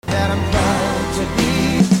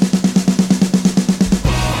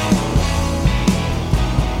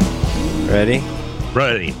Ready?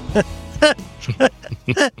 Ready.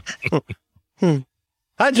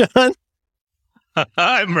 Hi, John.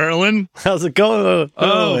 Hi, Merlin. How's it going?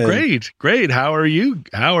 Oh, great. How are you?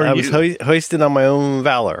 I was hoisted on my own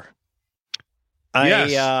valor.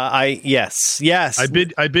 Yes. Yes. I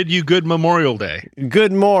bid you good Memorial Day.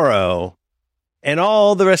 Good morrow, and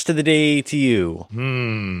all the rest of the day to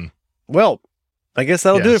you. Well, I guess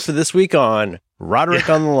that'll do it for this week on Roderick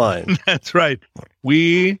on the Line. That's right.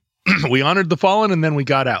 We honored the fallen, and then we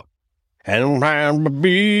got out. And I like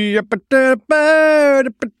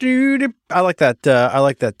that. I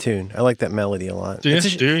like that tune. I like that melody a lot. Well,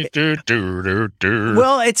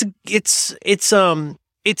 it's a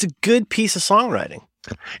good piece of songwriting.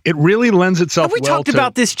 It really lends itself. Have we talked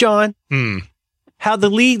about this, John? How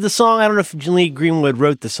the song? I don't know if Lee Greenwood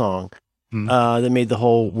wrote the song that made the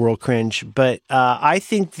whole world cringe, but I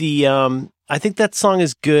think that song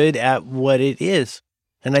is good at what it is.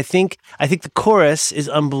 And I think the chorus is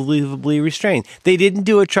unbelievably restrained. They didn't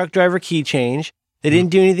do a truck driver key change. They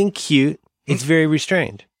didn't do anything cute. It's very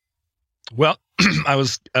restrained. Well, I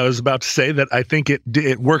was about to say that I think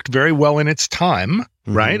it worked very well in its time,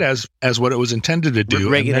 right? As what it was intended to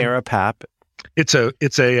do. Reagan era pap. It's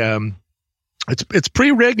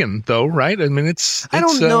pre-Reagan though, right? I mean, I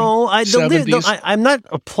don't know. I'm not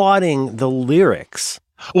applauding the lyrics.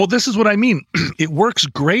 Well, this is what I mean. It works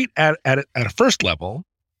great at a first level.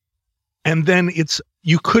 And then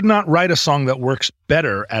you could not write a song that works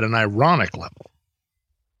better at an ironic level,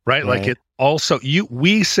 right? Like it also,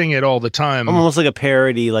 we sing it all the time. Almost like a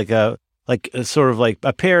parody, like a sort of like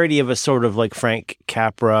a parody of a sort of like Frank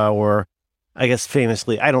Capra, or I guess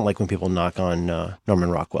famously, I don't like when people knock on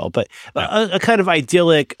Norman Rockwell, but a kind of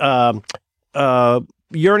idyllic,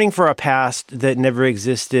 yearning for a past that never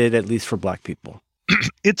existed, at least for Black people.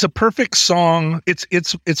 It's a perfect song.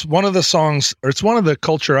 It's one of the songs, or it's one of the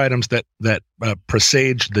culture items that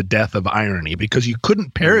presaged the death of irony, because you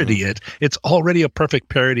couldn't parody it. It's already a perfect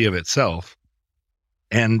parody of itself.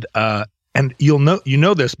 And you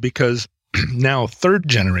know this because now third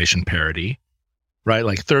generation parody, right?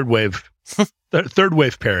 Like third wave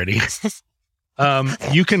parody.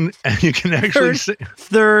 You can actually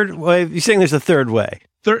third wave. You're saying there's a third way.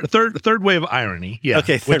 Third wave irony, yeah.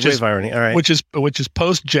 Okay, third wave irony. All right, which is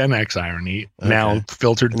post Gen X irony now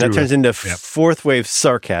filtered through. That turns into fourth wave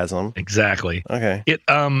sarcasm. Exactly. Okay.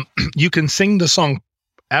 You can sing the song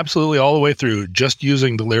absolutely all the way through just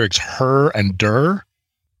using the lyrics her and der.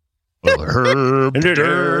 And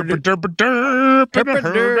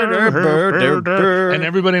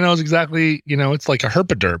everybody knows exactly. It's like a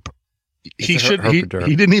herpaderp. He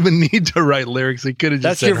didn't even need to write lyrics. He could have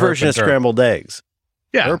just. That's your version of scrambled eggs.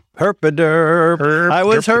 Yeah. Herpaderp. I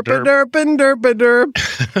was herpaderp and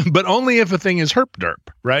derpaderp. But only if a thing is herpaderp,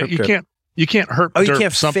 right? You can't herpaderp you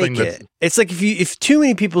can't something fake it. It's like if too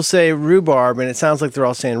many people say rhubarb and it sounds like they're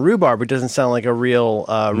all saying rhubarb, it doesn't sound like a real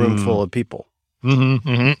room full of people.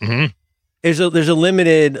 There's a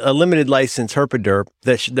limited license herpaderp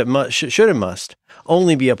that should and must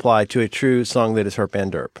only be applied to a true song that is herp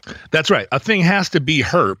and derp. That's right. A thing has to be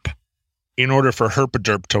herp in order for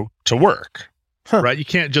herpaderp to work. Right? You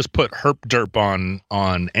can't just put herp derp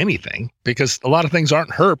on anything, because a lot of things aren't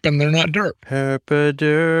herp and they're not derp.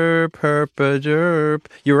 Herpaderp.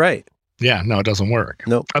 You're right. Yeah, no, it doesn't work.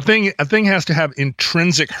 Nope. A thing has to have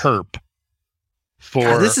intrinsic herp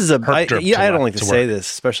for this is I don't like to say work.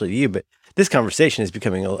 this, especially to you, but this conversation is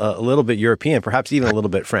becoming a little bit European, perhaps even a little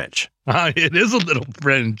bit French. It is a little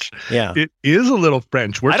French. Yeah. It is a little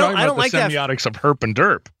French. We're talking about the like semiotics of herp and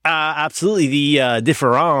derp. Absolutely. The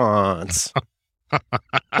difference.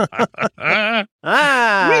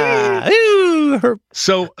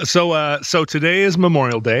 So today is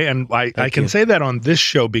Memorial Day, and I can say that on this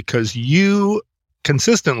show because you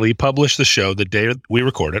consistently publish the show the day we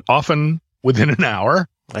record it, often within an hour.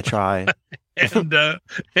 I try.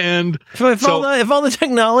 and if all the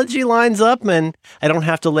technology lines up and I don't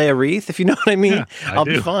have to lay a wreath, if you know what I mean, I'll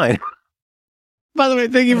be fine. By the way,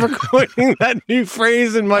 thank you for coining that new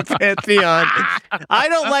phrase in my pantheon.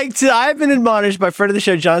 I've been admonished by friend of the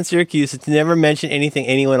show, John Syracuse, to never mention anything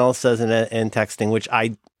anyone else says in texting, which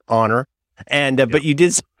I honor. And, but you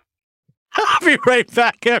did. I'll be right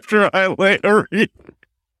back after I lay a wreath.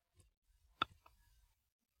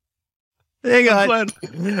 Hang on. I'm glad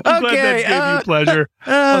that gave you pleasure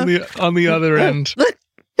on the other end.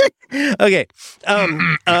 Okay.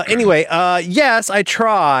 Anyway, yes, I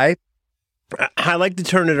try. I like to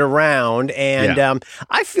turn it around, and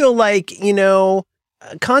I feel like,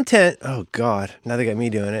 content. Oh God, now they got me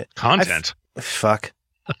doing it. Content. Fuck.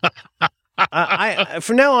 I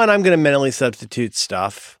from now on, I'm going to mentally substitute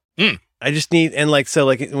stuff. I just need, and like, so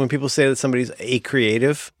like when people say that somebody's a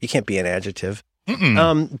creative, you can't be an adjective.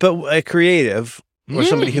 But a creative or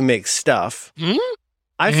somebody who makes stuff,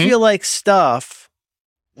 I feel like stuff,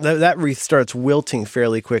 that wreath starts wilting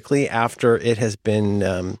fairly quickly after it has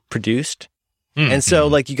been produced. And so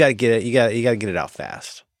like you got to get it, you got to get it out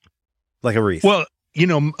fast. Like a wreath. Well, you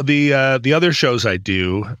know, the other shows I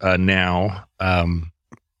do now,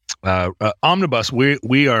 Omnibus,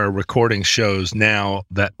 we are recording shows now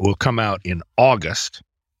that will come out in August.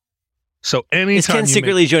 So anytime is Ken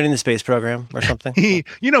secretly joining the space program or something?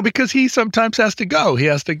 Because he sometimes has to go. He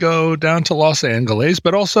has to go down to Los Angeles,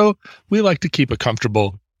 but also we like to keep a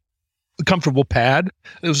comfortable pad.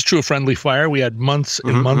 It was true of Friendly Fire. We had months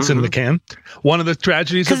and months in the can. One of the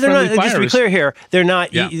tragedies of Friendly Fire. Just to be clear here, they're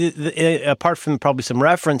not. Apart from probably some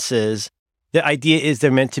references, the idea is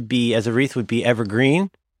they're meant to be, as a wreath would be,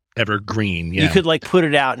 evergreen. Evergreen, yeah. You could like put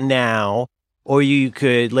it out now, or you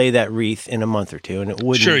could lay that wreath in a month or two, and it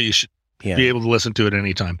wouldn't. Sure, you should be able to listen to it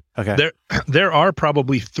anytime. Okay. There are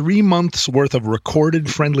probably 3 months worth of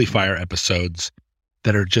recorded Friendly Fire episodes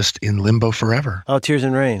that are just in limbo forever. Oh, Tears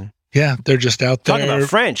and Rain. Yeah, they're just out there. Talking about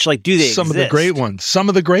French, like do they Some exist? of the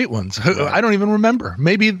great ones. Right. I don't even remember.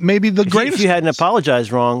 Maybe the greatest. If you hadn't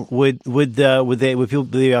apologized wrong, would people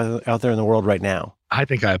be out there in the world right now? I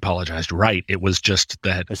think I apologized right. It was just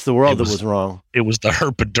that it's the world that was wrong. It was the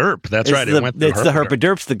herpaderp. That's right. It's the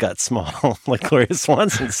herpaderps that got small, like Gloria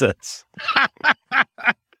Swanson says.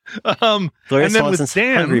 And then with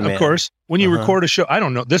Dan, of course, when you record a show, I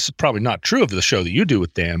don't know. This is probably not true of the show that you do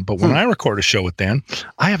with Dan, but when I record a show with Dan,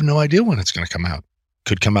 I have no idea when it's going to come out.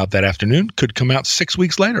 Could come out that afternoon. Could come out 6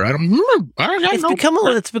 weeks later. I don't know.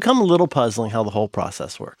 It's become a little puzzling how the whole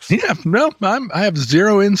process works. Yeah, no, I have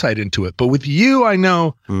zero insight into it. But with you, I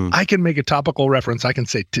know I can make a topical reference. I can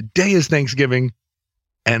say today is Thanksgiving,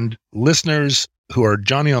 and listeners who are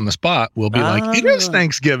Johnny on the spot will be like, "It is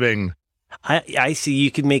Thanksgiving." I see. You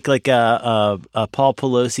could make like a Paul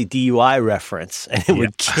Pelosi DUI reference, and it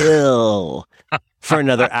would kill for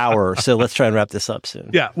another hour. So let's try and wrap this up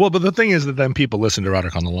soon. Yeah. Well, but the thing is that then people listen to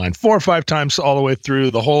Roderick on the Line 4 or 5 times all the way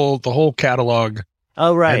through the whole catalog.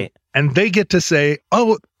 Oh, right. And they get to say,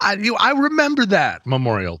 "Oh, I remember that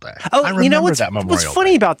Memorial Day." Oh, I remember what's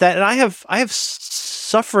funny about that, and I have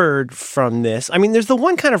suffered from this. I mean, there's the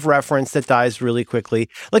one kind of reference that dies really quickly.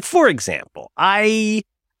 Like, for example, I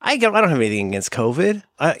don't have anything against COVID,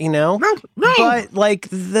 No. But like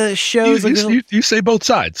the shows, you say both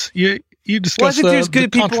sides. You discuss. Well, I think there's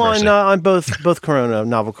good people on both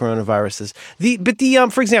novel coronaviruses.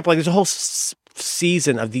 For example, like there's a whole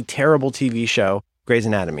season of the terrible TV show Grey's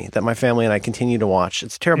Anatomy that my family and I continue to watch.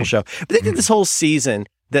 It's a terrible show, but they did this whole season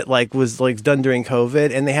that like was like done during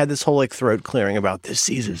COVID, and they had this whole like throat clearing about this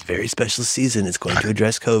season's very special season. It's going to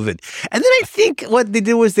address COVID, and then I think what they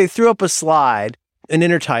did was they threw up a slide, an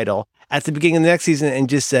intertitle at the beginning of the next season, and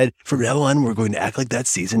just said, "From now on, we're going to act like that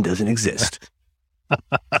season doesn't exist."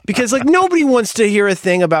 Because like nobody wants to hear a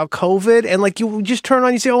thing about COVID, and like you just turn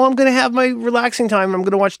on, you say, "Oh, I'm going to have my relaxing time. I'm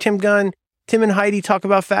going to watch Tim and Heidi talk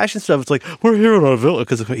about fashion stuff." It's like, we're here in our villa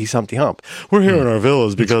because he's Humpty Hump. We're here in our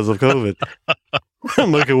villas because of COVID.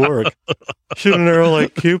 Make it work. Shoot an arrow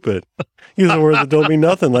like Cupid. Use a word that don't mean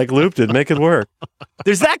nothing like Loop did. Make it work.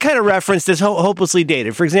 There's that kind of reference that's hopelessly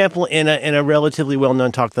dated. For example, in a relatively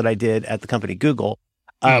well-known talk that I did at the company Google,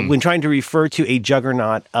 when trying to refer to a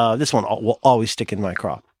juggernaut, this one will always stick in my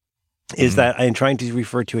craw, is that I'm trying to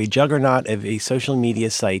refer to a juggernaut of a social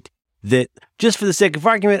media site that, just for the sake of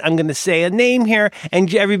argument, I'm going to say a name here,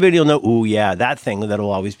 and everybody will know, "Oh yeah, that thing that'll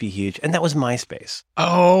always be huge." And that was MySpace.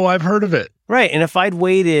 Oh, I've heard of it. Right. And if that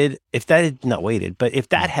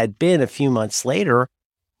had been a few months later,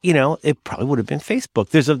 it probably would have been Facebook.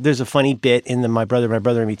 There's a funny bit in the My Brother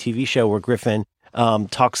and Me TV show where Griffin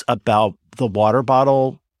talks about the water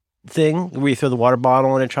bottle thing where you throw the water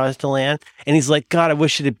bottle and it tries to land. And he's like, "God, I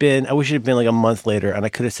wish it had been like a month later, and I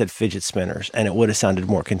could have said fidget spinners and it would have sounded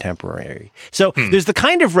more contemporary." So there's the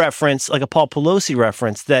kind of reference, like a Paul Pelosi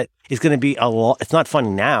reference, that is going to be it's not funny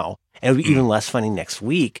now, and it'll be even less funny next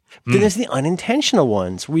week. But then there's the unintentional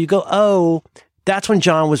ones where you go, "Oh, that's when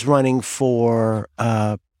John was running for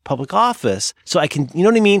public office. So I can, you know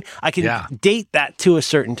what I mean? I can date that to a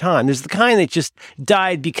certain time." There's the kind that just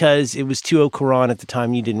died because it was 2.0 Quran at the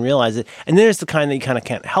time, you didn't realize it. And then there's the kind that you kind of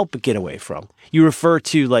can't help but get away from. You refer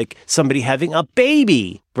to like somebody having a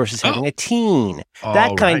baby versus having a teen,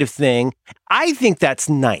 that kind of thing. I think that's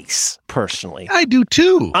nice, personally. I do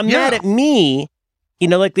too. I'm mad at me.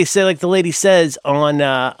 Like they say, like the lady says on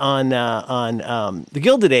The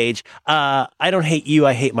Gilded Age, "I don't hate you,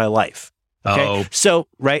 I hate my life." Okay. So,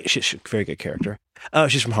 right. She's very good character.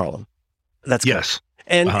 She's from Harlem. That's cool. Yes.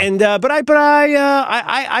 But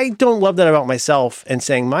I don't love that about myself and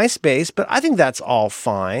saying MySpace, but I think that's all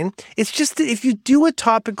fine. It's just that if you do a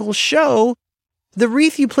topical show, the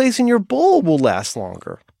wreath you place in your bowl will last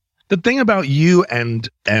longer. The thing about you and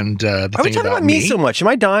the Are thing we talking about me me so much? Am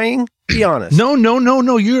I dying? Be honest. No.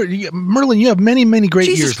 Merlin, you have many great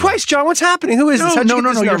years. Jesus Christ, John, what's happening? Who is this? No,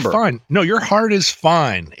 you're fine. No, your heart is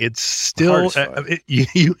fine. It's still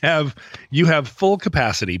you have full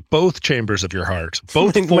capacity, both chambers of your heart,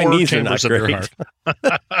 both four chambers of your heart.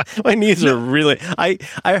 My knees are really. I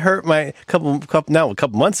hurt my couple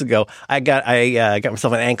months ago. I got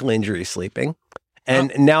myself an ankle injury sleeping.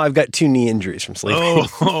 And now I've got 2 knee injuries from sleeping.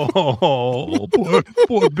 Oh,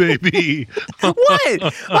 poor baby. What?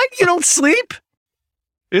 Like you don't sleep?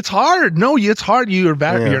 It's hard. No, it's hard. You're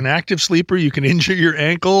an active sleeper. You can injure your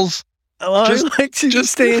ankles. Well, I like to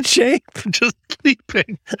just stay in shape. Just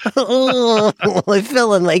sleeping. I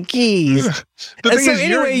fell on my keys. The thing is,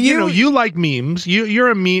 anyway, you like memes.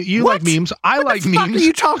 You're a meme. You like memes. I like memes. What are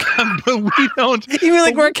you talking? But we don't. You mean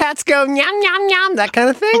like where cats go yum yum yum, that kind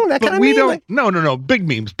of thing? That kind of we don't. No. Big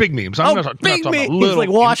memes. I'm not talking about little. It's like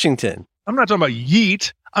Washington. I'm not talking about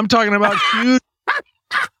yeet. I'm talking about huge.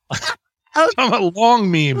 I'm talking about long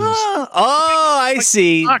memes. I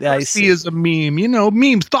see. Democracy is a meme.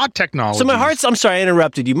 Memes, thought technology. So I'm sorry, I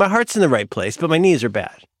interrupted you. My heart's in the right place, but my knees are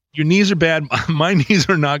bad. Your knees are bad. My knees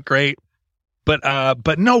are not great. But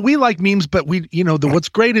no, we like memes, but what's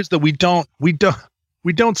great is that we don't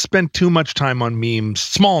spend too much time on memes,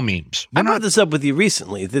 small memes. I brought this up with you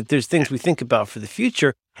recently, that there's things we think about for the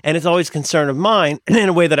future, and it's always a concern of mine, in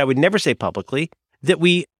a way that I would never say publicly, that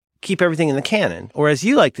we keep everything in the canon, or as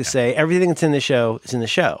you like to say, everything that's in the show is in the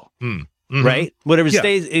show, right? Whatever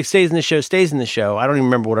stays in the show stays in the show. I don't even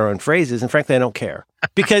remember what our own phrase is, and frankly, I don't care,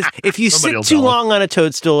 because if you sit too long on a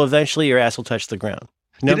toadstool, eventually your ass will touch the ground.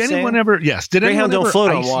 Did anyone ever? Yes. Did Greyhound anyone don't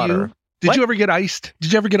float on water? Did you ever get iced?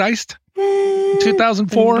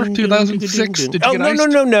 2004, 2006. Did you get iced?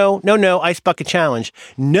 No. Ice bucket challenge.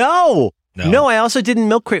 No. I also didn't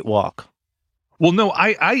milk crate walk. Well, no,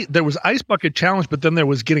 there was Ice Bucket Challenge, but then there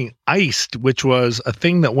was getting iced, which was a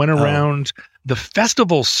thing that went around the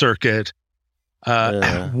festival circuit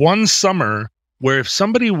one summer, where if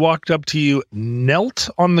somebody walked up to you, knelt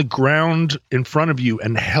on the ground in front of you,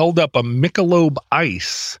 and held up a Michelob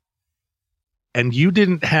Ice, and you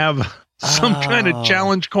didn't have some kind of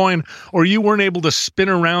challenge coin, or you weren't able to spin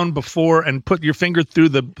around before and put your finger through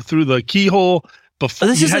the keyhole.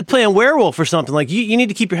 This is like playing werewolf or something. Like you need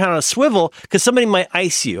to keep your hand on a swivel because somebody might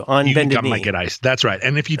ice you on bended knee. Might get iced. That's right.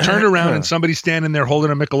 And if you turn around and somebody's standing there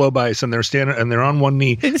holding a Michelob Ice and they're on one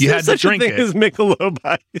knee, you had to drink it. Is Michelob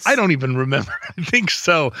Ice? I don't even remember. I think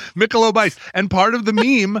so. Michelob Ice. And part of the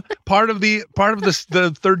meme, part of the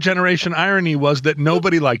third generation irony was that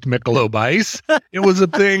nobody liked Michelob Ice. It was a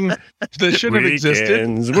thing that should have existed.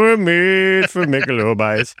 Weekends were made for Michelob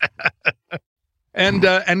Ice.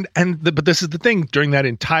 But this is the thing, during that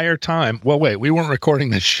entire time. Well, wait, we weren't recording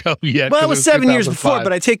this show yet. Well, it was 7 years before,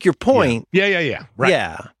 but I take your point. Yeah. Right.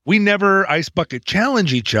 Yeah. We never Ice Bucket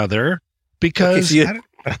challenge each other because you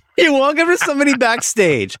walk up to somebody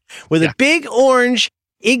backstage with a big orange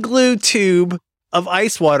igloo tube of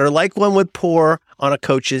ice water, like one would pour on a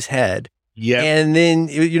coach's head. Yeah. And then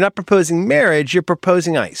you're not proposing marriage, you're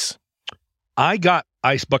proposing ice. I got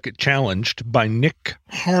Ice Bucket challenged by Nick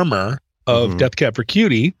Harmer of Death Cab for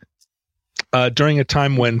Cutie during a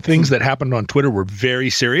time when things that happened on Twitter were very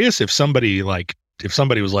serious. If somebody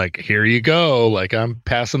was like, here you go, like, I'm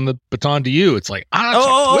passing the baton to you, it's like,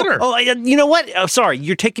 Twitter. You know what? Oh, sorry,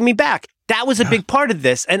 you're taking me back. That was a big part of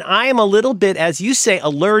this. And I am a little bit, as you say,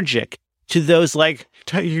 allergic to those, like,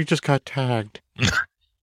 you just got tagged.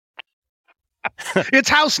 It's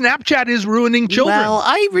how Snapchat is ruining children. Well,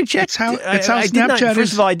 I reject. It's how Snapchat is.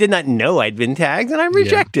 First of all, I did not know I'd been tagged, and I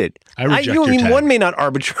rejected. I rejected. One may not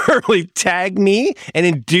arbitrarily tag me and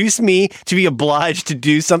induce me to be obliged to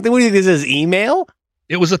do something. What do you think this is? Email?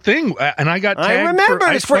 It was a thing, and I got tagged. I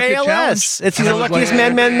remember it's for ALS. Challenge. It's the luckiest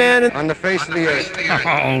man on the face of the earth.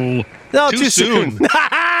 Oh, no, too soon.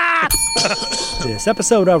 This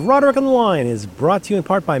episode of Roderick on the Line is brought to you in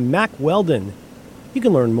part by Mack Weldon. You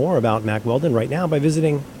can learn more about Mack Weldon right now by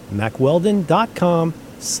visiting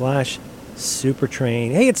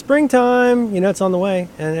mackweldon.com/supertrain. Hey, it's springtime. It's on the way,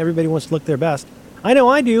 and everybody wants to look their best. I know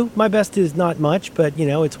I do. My best is not much, but,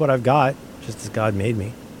 it's what I've got, just as God made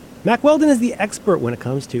me. Mack Weldon is the expert when it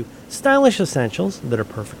comes to stylish essentials that are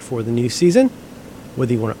perfect for the new season.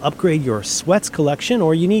 Whether you want to upgrade your sweats collection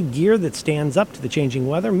or you need gear that stands up to the changing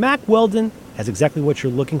weather, Mack Weldon has exactly what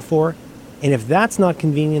you're looking for. And if that's not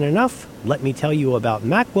convenient enough, let me tell you about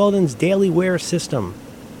Mack Weldon's daily wear system.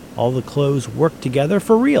 All the clothes work together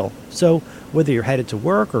for real. So whether you're headed to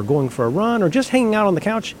work or going for a run or just hanging out on the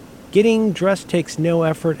couch, getting dressed takes no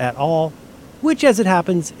effort at all, which as it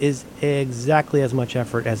happens is exactly as much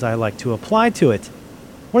effort as I like to apply to it.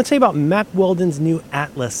 I want to tell you about Mack Weldon's new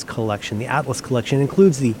Atlas collection. The Atlas collection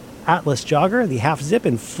includes the Atlas jogger, the half zip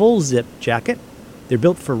and full zip jacket. They're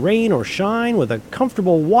built for rain or shine with a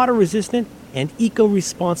comfortable water-resistant and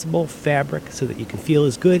eco-responsible fabric so that you can feel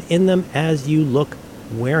as good in them as you look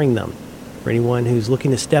wearing them. For anyone who's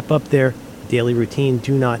looking to step up their daily routine,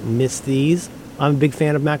 do not miss these. I'm a big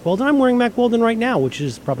fan of Mack Weldon. I'm wearing Mack Weldon right now, which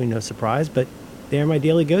is probably no surprise, but they're my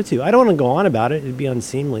daily go-to. I don't want to go on about it. It'd be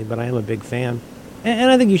unseemly, but I am a big fan.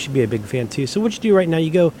 And I think you should be a big fan too. So what you do right now,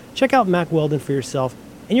 you go check out Mack Weldon for yourself,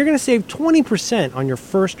 and you're going to save 20% on your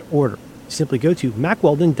first order. Simply go to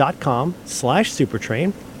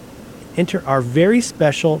mackweldon.com/supertrain. Enter our very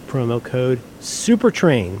special promo code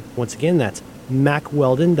SUPERTRAIN. Once again, that's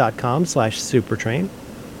mackweldon.com/supertrain.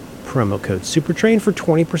 Promo code SUPERTRAIN for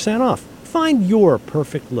 20% off. Find your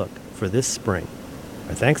perfect look for this spring.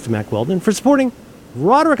 Our thanks to Mack Weldon for supporting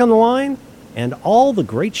Roderick on the Line and all the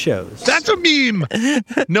great shows. That's a meme.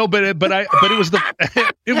 No, but it was the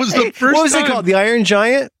first. What was it called? The Iron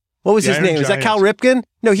Giant? What was his name? Is that Cal Ripken?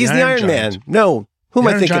 No, he's the Iron Man. No. Who am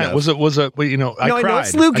I thinking of? Was it? You know, I cried. No,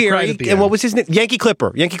 it's Lou Gehrig. And what was his name? Yankee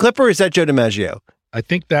Clipper. Yankee Clipper, or is that Joe DiMaggio? I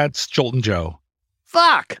think that's Jolton Joe.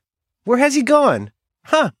 Fuck. Where has he gone?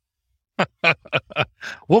 Huh.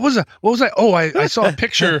 What was I? Oh, I saw a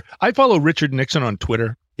picture. I follow Richard Nixon on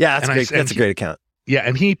Twitter. Yeah, that's a great account. Yeah,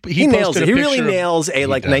 and he nails it. He really nails a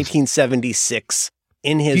 1976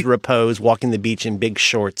 in his repose, walking the beach in big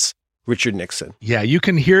shorts. Richard Nixon. Yeah, you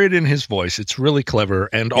can hear it in his voice. It's really clever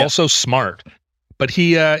and also smart. But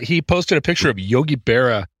he posted a picture of Yogi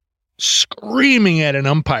Berra screaming at an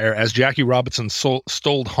umpire as Jackie Robinson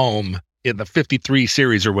stole home in the 53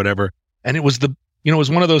 series or whatever. And it was it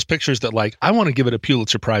was one of those pictures that, like, I want to give it a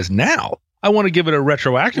Pulitzer Prize now. I want to give it a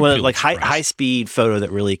retroactive. Well, like high speed photo that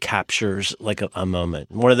really captures like a moment.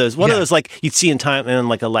 One of those like you'd see in time in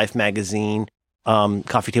like a Life magazine,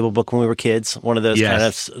 coffee table book when we were kids. One of those kind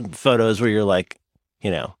of photos where you're like,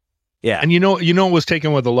 yeah. And it was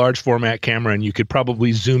taken with a large format camera, and you could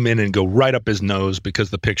probably zoom in and go right up his nose because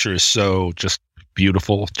the picture is so just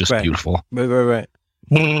beautiful, beautiful. Right.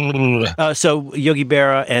 So Yogi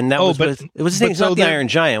Berra, and that was his name. It's not the Iron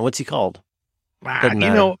Giant. What's he called?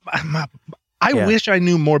 I wish I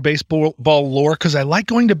knew more baseball lore because I like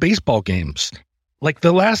going to baseball games. Like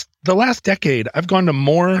the last decade, I've gone to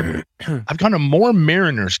more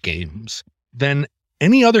Mariners games than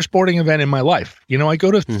any other sporting event in my life. I go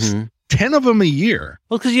to 10 of them a year.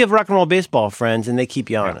 Well, because you have rock and roll baseball friends, and they keep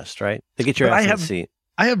you honest, right? They get your ass in the seat.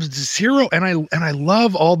 I have zero, and I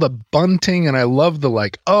love all the bunting, and I love the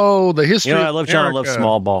history. I love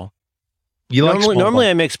small ball. Normally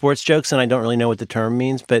I make sports jokes, and I don't really know what the term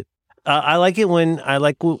means, but I like it when I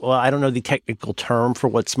don't know the technical term for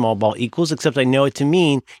what small ball equals, except I know it to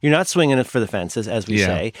mean you're not swinging it for the fences, as we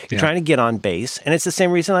say. You're trying to get on base, and it's the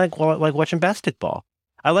same reason I like watching basketball.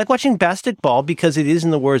 I like watching basketball because it is,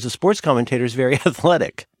 in the words of sports commentators, very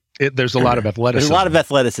athletic. There's a lot of athleticism. There's a lot of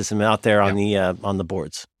athleticism out there on the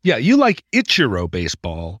boards. Yeah, you like Ichiro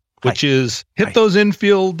baseball, which is hit those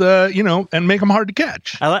infield, and make them hard to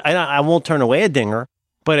catch. I won't turn away a dinger,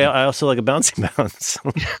 but I also like a bouncing bounce.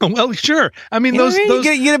 Well, sure. I mean, those you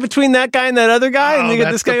get it between that guy and that other guy, and you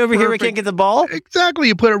get this guy over here who can't get the ball. Exactly.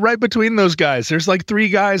 You put it right between those guys. There's like 3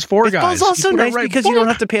 guys, 4 guys. Ball's also nice because you don't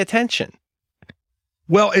have to pay attention.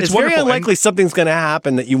 Well, it's very unlikely something's going to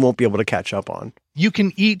happen that you won't be able to catch up on. You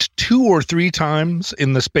can eat 2 or 3 times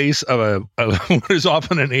in the space of what is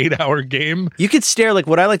often an 8-hour game. You could stare, like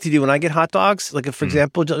what I like to do when I get hot dogs. Like, if, for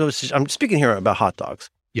example, I'm speaking here about hot dogs.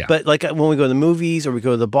 Yeah. But like when we go to the movies or we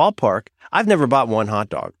go to the ballpark, I've never bought 1 hot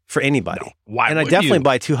dog for anybody. No. Why? And I definitely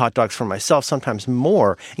buy 2 hot dogs for myself, sometimes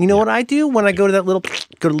more. And you know what I do when I go to that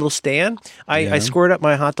little stand? I squirt up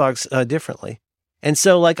my hot dogs differently. And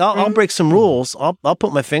so, like, I'll break some rules. I'll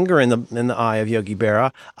put my finger in the eye of Yogi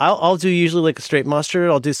Berra. I'll do usually like a straight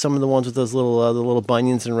mustard. I'll do some of the ones with those little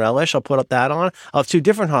bunions and relish. I'll put up that on. I'll have 2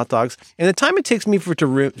 different hot dogs. And the time it takes me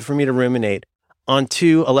for me to ruminate on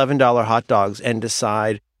 2 $11 hot dogs and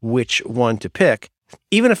decide which one to pick,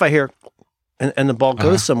 even if I hear and the ball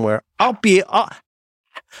goes somewhere, I'll be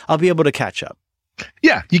able to catch up.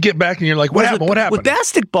 Yeah, you get back and you're like, what happened? What happened? With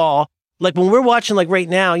basketball. Like when we're watching, like right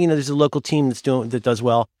now, there's a local team that does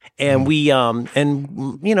well, and we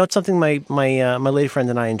it's something my lady friend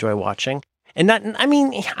and I enjoy watching. And I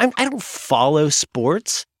don't follow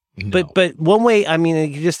sports, but one way,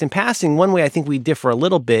 just in passing, one way I think we differ a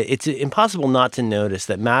little bit. It's impossible not to notice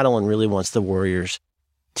that Madeline really wants the Warriors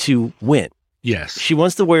to win. Yes. She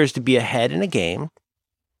wants the Warriors to be ahead in a game,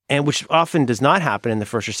 and which often does not happen in the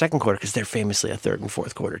first or second quarter because they're famously a third and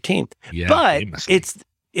fourth quarter team. Yeah, but famously.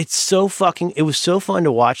 it was so fun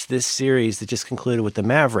to watch this series that just concluded with the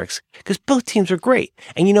Mavericks because both teams are great.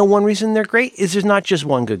 And you know, one reason they're great is there's not just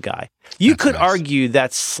one good guy. You could argue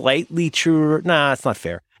that's slightly true. Nah, it's not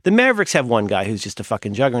fair. The Mavericks have one guy who's just a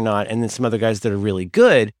fucking juggernaut, and then some other guys that are really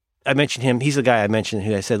good. I mentioned him. He's the guy I mentioned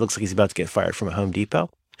who I said looks like he's about to get fired from a Home Depot.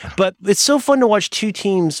 But it's so fun to watch two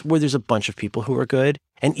teams where there's a bunch of people who are good,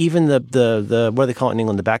 and even the what do they call it in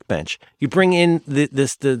England, the backbench. You bring in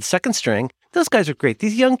the second string. Those guys are great.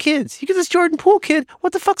 These young kids. You get this Jordan Poole kid.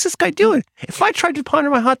 What the fuck's this guy doing? If I tried to ponder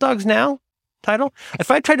my hot dogs now,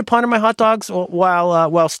 if I tried to ponder my hot dogs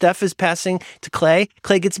while Steph is passing to Clay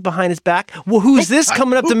gets it behind his back. Well, who's this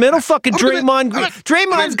coming up the middle? Fucking Draymond.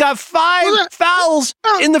 Draymond's got 5 fouls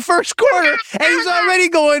in the first quarter, and he's already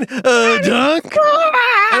going dunk. And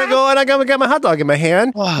I go, and I got my hot dog in my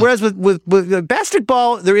hand. Wow. Whereas with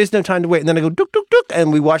basketball, there is no time to wait. And then I go duk duk duk,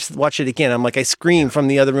 and we watch it again. I'm like, I scream from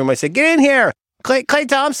the other room. I say, get in here. Klay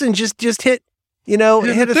Thompson just hit. You know,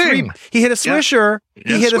 hit a three. He hit a swisher.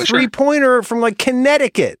 Yeah. He hit a 3-pointer from like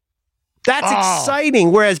Connecticut. That's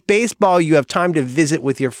exciting. Whereas baseball, you have time to visit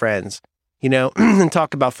with your friends, you know, and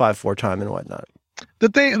talk about 5-4 time and whatnot. The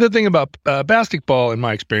thing about basketball, in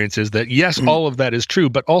my experience, is that yes, all of that is true,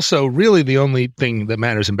 but also really the only thing that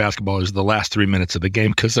matters in basketball is the last 3 minutes of the game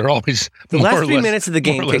because they're always the last 3 minutes of the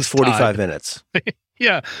game takes 45 minutes.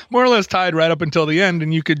 Yeah, more or less tied right up until the end,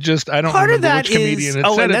 and you could just, I don't remember which comedian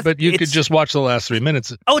had said it, but you could just watch the last 3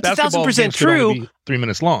 minutes. Oh, it's 1,000% true. 3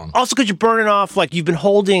 minutes long. Also, because you're burning off, like you've been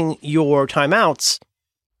holding your timeouts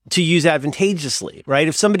to use advantageously, right?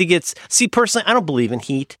 If somebody gets, personally, I don't believe in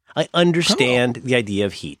heat. I understand the idea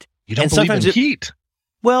of heat. You don't believe in heat?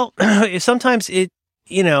 Well, sometimes you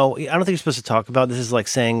know, I don't think you're supposed to talk about, this is like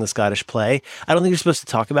saying the Scottish play. I don't think you're supposed to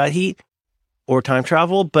talk about heat or time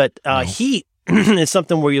travel, but heat is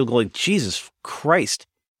something where you'll go like, Jesus Christ,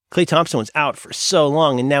 Klay Thompson was out for so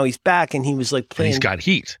long, and now he's back, and he was like playing. And he's got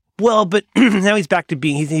heat. Well, but now he's back to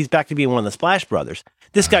being one of the Splash Brothers.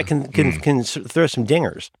 This guy can throw some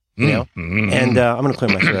dingers, you know. And I'm going to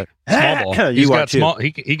clear my throat. Small ball. He's got small.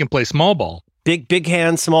 He can play small ball. Big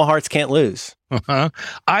hands, small hearts can't lose.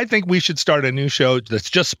 I think we should start a new show that's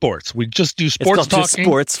just sports. We just do sports talking. Just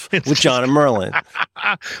sports with John and Merlin.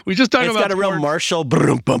 We just talk about got a sports. real Marshall.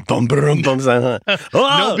 Brum, bum, bum, brum, bum, no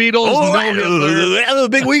Beatles, no Hitler.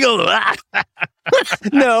 Big wiggle.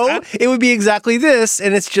 No, it would be exactly this,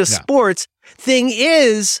 and it's just sports. Thing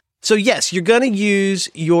is, so yes, you're going to use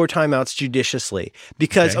your timeouts judiciously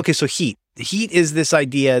because, so heat. Heat is this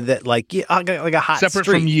idea that like a hot separate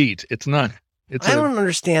streak. From yeet. It's not. I don't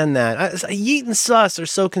understand that. Yeet and sus are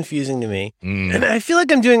so confusing to me. And I feel like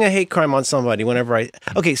I'm doing a hate crime on somebody whenever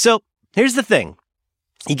Okay, so here's the thing.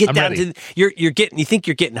 You get down to you think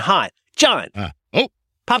you're getting hot. John.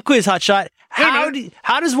 Pop quiz hot shot. How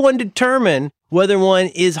does one determine whether one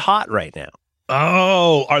is hot right now?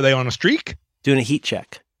 Oh, are they on a streak? Doing a heat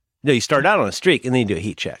check. No, you start out on a streak and then you do a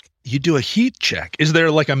heat check. You do a heat check. Is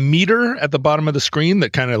there like a meter at the bottom of the screen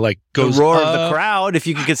that kind of like goes the roar of the crowd, if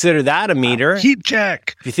you could consider that a meter? Heat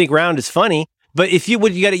check. If you think round is funny, but if you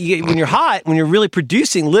when you're hot, when you're really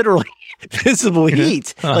producing literally visible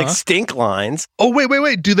heat, like stink lines. Oh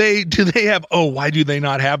wait. Do they have? Oh, why do they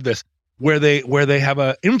not have this? Where they have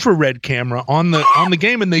a infrared camera on the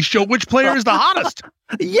game and they show which player is the hottest.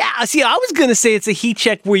 Yeah, see, I was gonna say it's a heat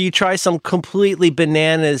check where you try some completely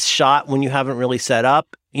bananas shot when you haven't really set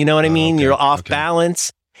up. You know what I mean? You're off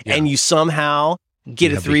balance, and you somehow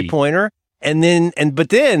get a 3-pointer, but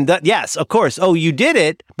then yes, of course. Oh, you did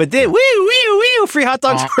it, but then wee free hot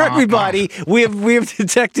dogs for everybody. We have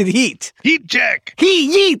detected heat. Heat check.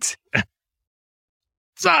 Heat.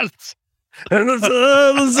 Sus. And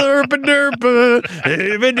the sorry,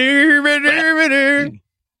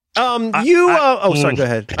 go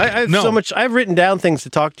ahead. I have so much. I've written down things to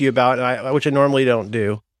talk to you about, which I normally don't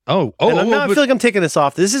do. I feel like I'm taking this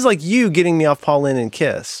off. This is like you getting me off Paul Lynn and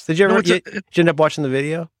Kiss. Did you ever? Did you end up watching the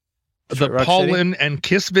video? The Paul Lynn and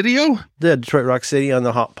Kiss video? The Detroit Rock City on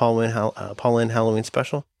the Paul Lynn Halloween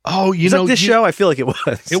special. Oh, show? I feel like it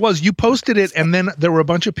was. It was. You posted it, and then there were a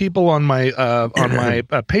bunch of people on my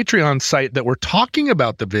Patreon site that were talking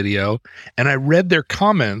about the video, and I read their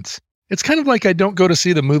comments. It's kind of like I don't go to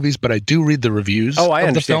see the movies, but I do read the reviews. Oh, I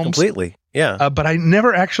understand completely. Yeah, but I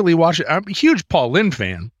never actually watch it. I'm a huge Paul Lynn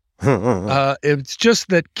fan. It's just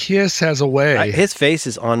that Kiss has a way. His face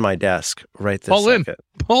is on my desk right this second.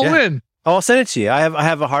 Paul Lynn. Oh, I'll send it to you. I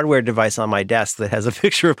have a hardware device on my desk that has a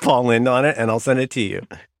picture of Paul Lynn on it, and I'll send it to you.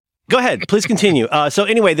 Go ahead, please continue. So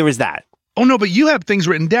anyway, there was that. Oh no, but you have things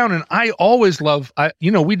written down, and I always love.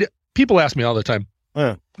 People ask me all the time,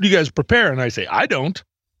 "Do you guys prepare?" And I say, "I don't."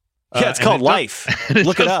 Yeah, it's called life.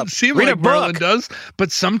 Look it up. Seem Read like a book. Merlin does,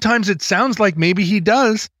 but sometimes it sounds like maybe he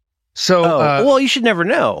does. So, well, you should never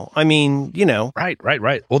know. I mean, Right.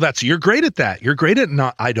 Well, you're great at that. You're great at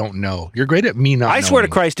not. I don't know. You're great at me not. I swear to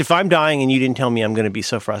Christ, if I'm dying and you didn't tell me, I'm going to be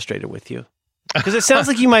so frustrated with you. Because it sounds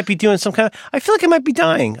like you might be doing some kind of. I feel like I might be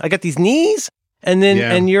dying. I got these knees, and then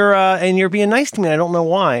and you're being nice to me. I don't know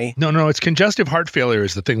why. No. It's congestive heart failure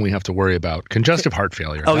is the thing we have to worry about. Congestive heart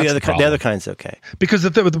failure. Oh, the other kind's okay. Because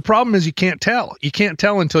the problem is you can't tell. You can't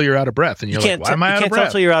tell until you're out of breath, and you're like, why am I out of breath? You can't tell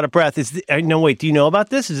until you're out of breath. No, wait. Do you know about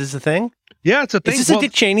this? Is this a thing? Yeah, it's a thing. Is this a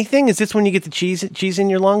Dick Cheney thing? Is this when you get the cheese in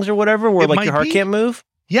your lungs or whatever, where like your heart can't move?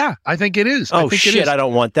 Yeah, I think it is. Oh shit! I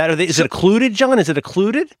don't want that. Is it occluded, John? Is it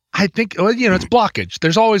occluded? I think it's blockage.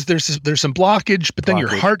 There's some blockage, but then your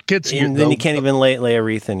heart gets. And then you can't even lay a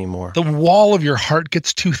wreath anymore. The wall of your heart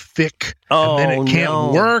gets too thick, and then it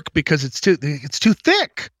can't work because it's too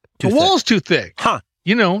thick. The wall's too thick. Huh?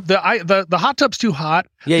 The hot tub's too hot.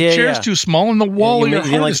 Yeah, the chair's too small, and the wall of your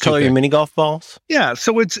heart is too color thick. Your mini golf balls. Yeah,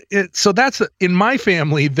 so so that's in my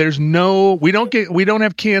family. We don't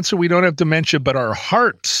have cancer, we don't have dementia, but our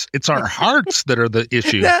hearts. It's our hearts that are the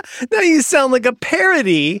issue. Now you sound like a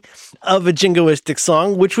parody of a jingoistic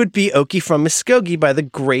song, which would be "Okie from Muskogee" by the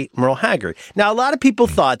great Merle Haggard. Now, a lot of people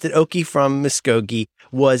thought that "Okie from Muskogee"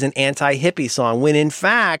 was an anti-hippie song, when in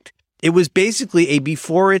fact it was basically a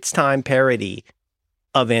before its time parody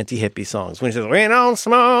of anti-hippie songs. When he says, "We don't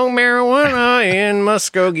smoke marijuana in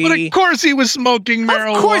Muskogee." But of course he was smoking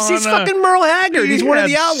marijuana. Of course, he's fucking Merle Haggard. He's one of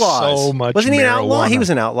the outlaws. So much Wasn't he an marijuana. outlaw? He was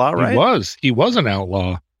an outlaw, right? He was an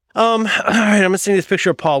outlaw. All right, I'm gonna send you this picture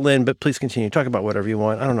of Paul Lynde, but please continue. Talk about whatever you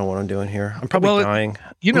want. I don't know what I'm doing here. I'm probably dying.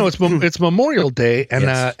 It's Memorial Day, and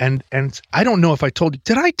Yes. and I don't know if I told you.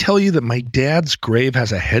 Did I tell you that my dad's grave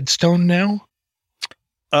has a headstone now?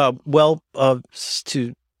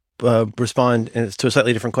 To respond to a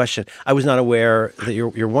slightly different question, I was not aware that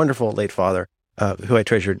your wonderful late father, who I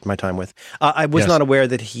treasured my time with, I was not aware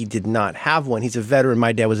that he did not have one. He's a veteran.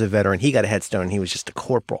 My dad was a veteran. He got a headstone. He was just a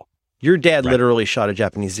corporal. Your dad literally shot a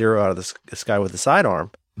Japanese Zero out of the sky with a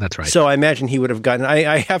sidearm. That's right. So I imagine he would have gotten.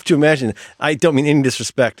 I have to imagine. I don't mean any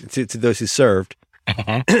disrespect to those who served.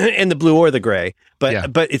 In the blue or the gray,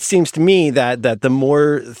 but it seems to me that the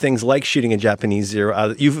more things like shooting a Japanese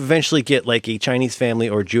Zero, you eventually get like a Chinese family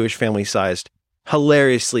or Jewish family sized,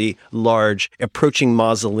 hilariously large, approaching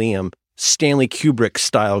mausoleum, Stanley Kubrick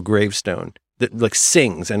style gravestone that like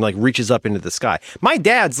sings and like reaches up into the sky. My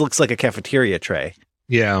dad's looks like a cafeteria tray.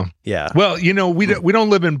 Yeah. Well, we don't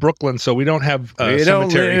live in Brooklyn, so we don't have a we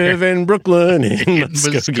don't cemetery live in Brooklyn, in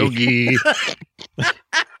Muskogee.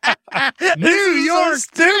 New York,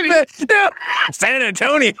 stupid. No, San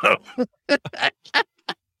Antonio.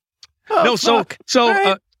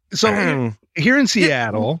 Here in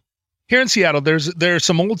Seattle, there's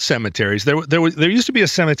some old cemeteries. There used to be a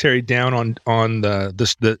cemetery down on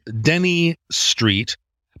the Denny Street.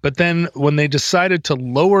 But then when they decided to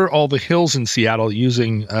lower all the hills in Seattle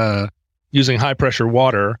using high pressure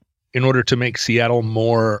water in order to make Seattle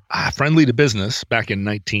more friendly to business back in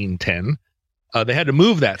 1910, they had to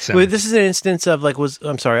move that cemetery. Wait, this is an instance of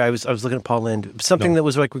I'm sorry, I was looking at Paul Lynde. Something that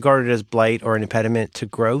was like regarded as blight or an impediment to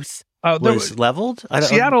growth was leveled.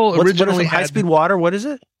 Seattle originally had high-speed water. What is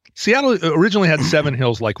it? Seattle originally had 7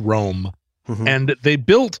 hills like Rome. Mm-hmm. And they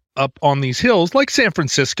built up on these hills like San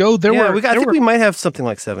Francisco. I think we might have something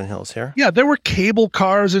like 7 hills here. Yeah, there were cable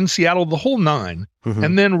cars in Seattle, the whole 9. Mm-hmm.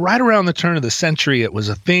 And then right around the turn of the century, it was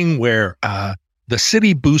a thing where the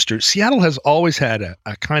city boosters, Seattle has always had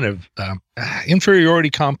a kind of inferiority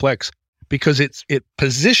complex because it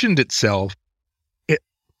positioned itself.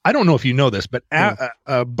 I don't know if you know this, but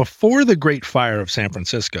before the Great Fire of San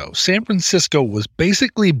Francisco was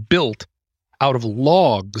basically built out of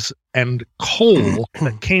logs and coal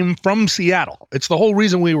that came from Seattle. It's the whole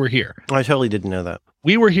reason we were here. I totally didn't know that.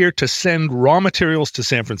 We were here to send raw materials to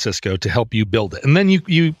San Francisco to help you build it. And then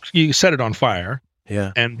you set it on fire.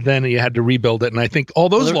 Yeah. And then you had to rebuild it. And I think all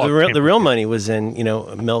those logs. The real money was in,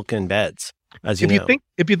 milk and beds, as you know.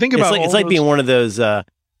 If you think about it's like being one of those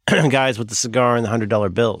guys with the cigar and the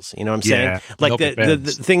 $100 bills. You know what I'm saying? Like the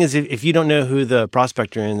thing is, if you don't know who the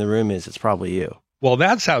prospector in the room is, it's probably you. Well,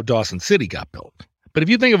 that's how Dawson City got built. But if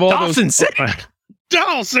you think of all Dawson City.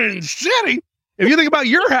 If you think about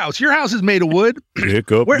your house is made of wood.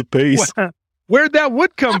 Pick up the pace. Where'd that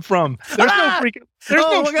wood come from? There's no freaking.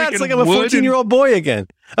 God, it's like I'm a 14-year-old boy again.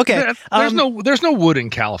 Okay. There's no wood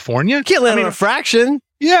in California. Can't land on a fraction.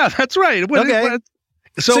 Yeah, that's right. Okay.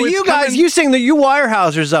 So you guys, you sing the you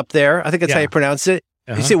Weyerhaeuser's up there. I think that's how you pronounce it.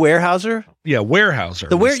 Did you say Weyerhaeuser? Yeah, Weyerhaeuser.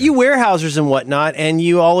 You Weyerhaeusers and whatnot, and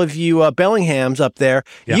all of you Bellinghams up there,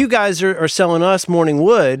 you guys are selling us morning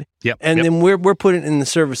wood, then we're putting it in the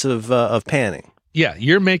service of panning. Yeah,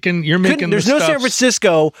 you're making. There's no San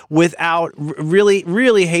Francisco without really,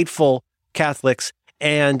 really hateful Catholics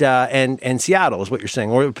and Seattle is what you're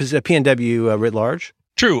saying, or PNW writ large.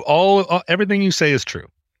 True. Everything you say is true.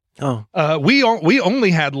 Oh, we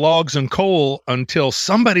only had logs and coal until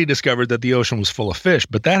somebody discovered that the ocean was full of fish,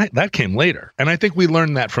 but that came later. And I think we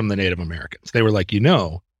learned that from the Native Americans. They were like,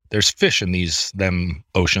 there's fish in them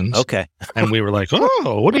oceans. Okay. And we were like,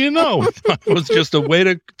 oh, what do you know? It was just a way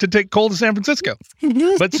to take coal to San Francisco.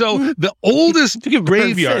 But so the oldest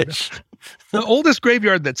graveyard,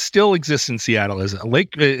 that still exists in Seattle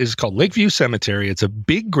is called Lakeview Cemetery. It's a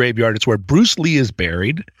big graveyard. It's where Bruce Lee is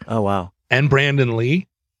buried. Oh, wow. And Brandon Lee.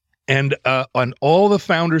 And on all the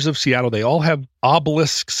founders of Seattle, they all have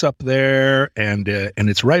obelisks up there, and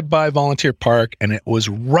it's right by Volunteer Park, and it was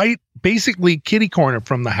right, basically kitty corner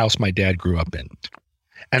from the house my dad grew up in.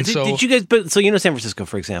 And did you guys? But so San Francisco,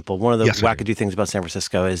 for example, one of the wackadoo things about San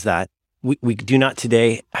Francisco is that we do not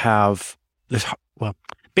today have this. Well,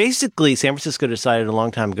 basically, San Francisco decided a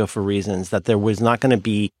long time ago for reasons that there was not going to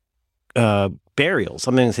be burials.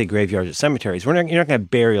 I'm going to say graveyards or cemeteries. You're not going to have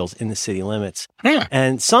burials in the city limits. Yeah.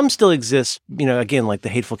 And some still exist, again, like the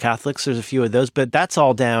hateful Catholics, there's a few of those, but that's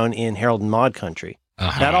all down in Harold and Maude country.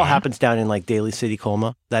 That all happens down in like Daly City,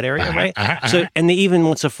 Colma, that area, right? So, and they even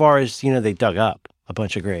went so far as, they dug up a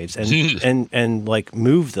bunch of graves and like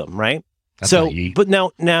moved them, right? That's not yeet. But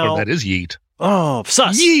now that is yeet. Oh,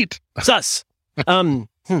 sus. Yeet. Sus.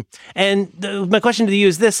 And my question to you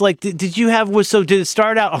is this: like, did it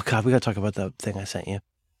start out? Oh God, we got to talk about the thing I sent you,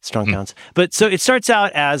 Strong Towns. But so it starts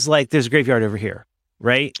out as like there's a graveyard over here,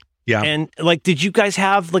 right? Yeah. And like, did you guys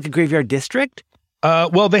have like a graveyard district?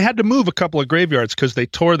 Well, they had to move a couple of graveyards because they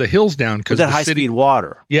tore the hills down because that high speed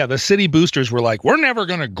water. Yeah, the city boosters were like, "We're never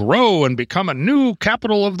going to grow and become a new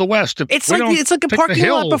capital of the West." It's like a parking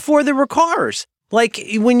lot before there were cars. Like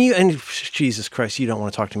Jesus Christ, you don't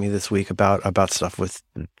want to talk to me this week about stuff with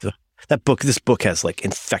that book. This book has like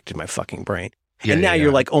infected my fucking brain. Yeah, and now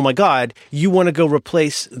you're like, oh my God, you want to go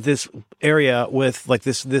replace this area with like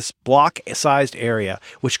this block sized area,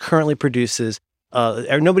 which currently produces,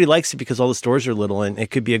 nobody likes it because all the stores are little and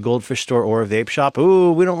it could be a goldfish store or a vape shop.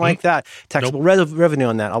 Ooh, we don't like that. Taxable revenue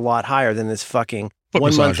on that a lot higher than this fucking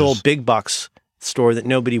 1 month old big box store that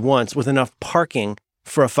nobody wants with enough parking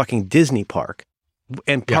for a fucking Disney park.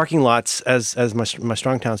 And parking lots, as my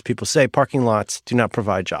Strong Towns people say, parking lots do not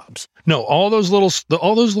provide jobs. No, all those little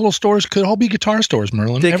stores could all be guitar stores,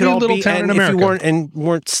 Merlin. They Every little town in America. If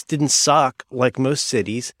you didn't suck like most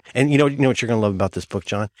cities. And you know what you're going to love about this book,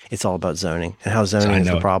 John? It's all about zoning and how zoning is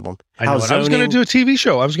the problem. I was going to do a TV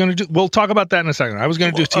show. We'll talk about that in a second. I was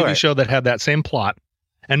going to do a TV show that had that same plot,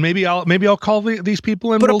 and maybe I'll call these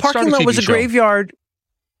people and but we'll a parking lot was a graveyard.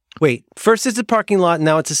 Wait, first it's a parking lot,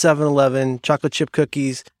 now it's a 7-Eleven, chocolate chip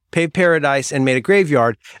cookies, paved paradise, and made a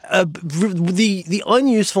graveyard. The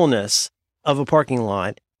unusefulness of a parking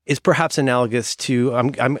lot is perhaps analogous to,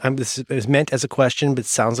 this is meant as a question, but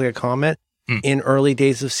sounds like a comment, in early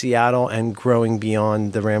days of Seattle and growing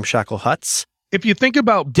beyond the ramshackle huts. If you think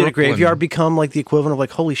about Brooklyn, did a graveyard become like the equivalent of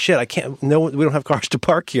like, holy shit, we don't have cars to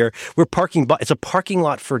park here. We're parking, it's a parking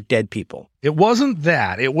lot for dead people. It wasn't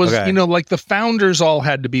that. It was, like the founders all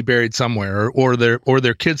had to be buried somewhere or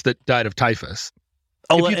their kids that died of typhus.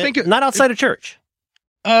 Oh, if you think not outside of church.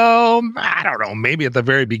 I don't know, maybe at the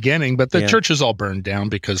very beginning, but the church is all burned down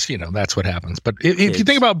because, that's what happens. But if you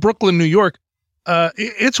think about Brooklyn, New York,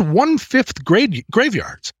 it's 1/5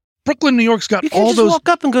 graveyards. Brooklyn, New York's got all those. You can walk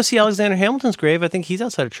up and go see Alexander Hamilton's grave. I think he's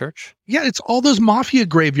outside of church. Yeah, it's all those mafia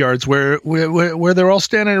graveyards where they're all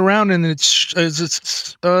standing around, and it's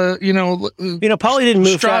Paulie didn't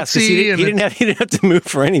move fast because he didn't have to move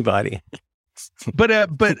for anybody. But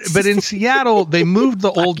in Seattle, they moved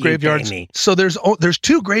the old graveyards. Danny. So there's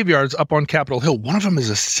 2 graveyards up on Capitol Hill. One of them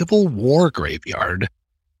is a Civil War graveyard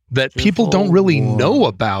that people don't really know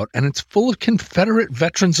about, and it's full of Confederate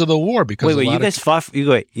veterans of the war. Because you guys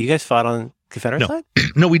fought on Confederate side?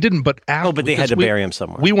 No, we didn't. But they had to bury him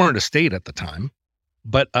somewhere. We weren't a state at the time,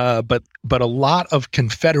 but a lot of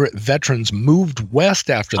Confederate veterans moved west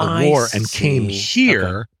after the war and came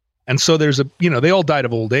here, and so there's they all died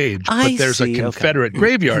of old age. But there's a Confederate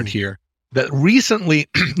graveyard here that recently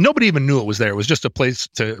nobody even knew it was there. It was just a place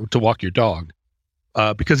to walk your dog.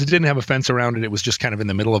 Because it didn't have a fence around it, it was just kind of in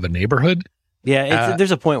the middle of a neighborhood. Yeah,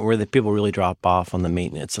 there's a point where the people really drop off on the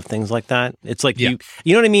maintenance of things like that. It's like you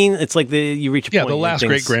know what I mean? It's like you reach a point. Yeah, the last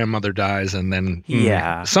great grandmother dies, and then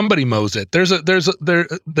somebody mows it. There's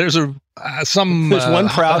a There's one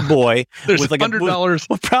proud boy. There's with like $100.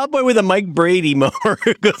 A proud boy with a Mike Brady mower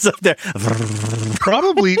who goes up there.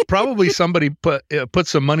 Probably somebody put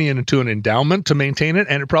some money into an endowment to maintain it,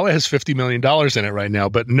 and it probably has $50 million in it right now.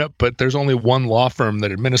 But there's only one law firm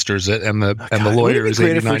that administers it, and the lawyer is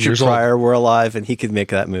 89 years old. Pryor were alive, and he could make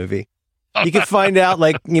that movie. You could find out,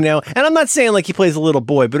 like, and I'm not saying like he plays a little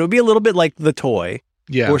boy, but it would be a little bit like The Toy.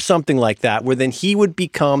 Yeah. Or something like that, where then he would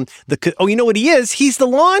become you know what he is? He's the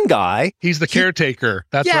lawn guy. He's the caretaker.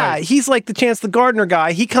 That's right. Yeah, he's like the Chance the Gardener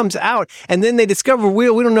guy. He comes out, and then they discover we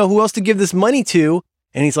don't know who else to give this money to.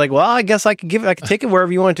 And he's like, well, I guess I could take it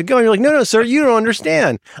wherever you want it to go. And you're like, no, sir, you don't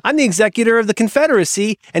understand. I'm the executor of the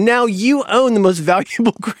Confederacy, and now you own the most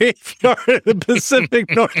valuable graveyard in the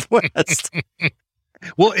Pacific Northwest.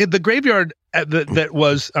 Well, the graveyard that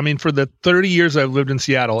was, for the 30 years I've lived in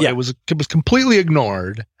Seattle, it was completely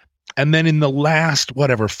ignored. And then in the last,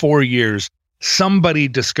 4 years, somebody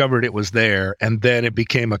discovered it was there, and then it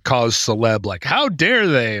became a cause celeb. Like, how dare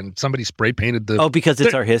they? And somebody spray painted the. Oh, because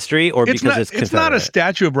it's our history, or because it's Confederate? It's not a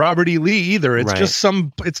statue of Robert E. Lee either. It's just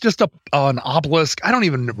It's just an obelisk. I don't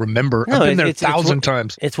even remember. I've been there 1,000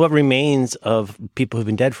 times. It's what remains of people who've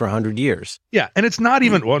been dead for 100 years. Yeah, and it's not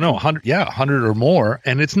even 100. Yeah, 100 or more,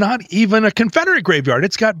 and it's not even a Confederate graveyard.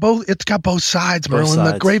 It's got both. It's got both sides, Merlin.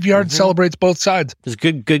 The graveyard celebrates both sides. There's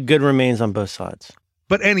good remains on both sides.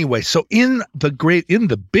 But anyway, so in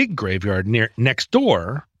the big graveyard next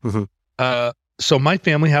door, so my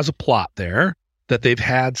family has a plot there that they've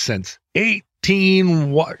had since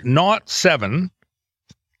 1807,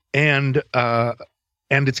 and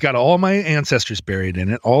it's got all my ancestors buried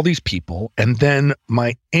in it, all these people, and then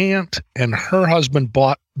my aunt and her husband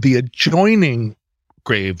bought the adjoining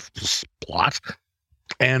grave plot,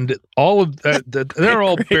 and all of they're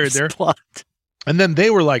all buried there. Plot. And then they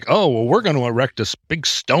were like, oh, well, we're going to erect this big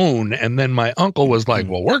stone. And then my uncle was like,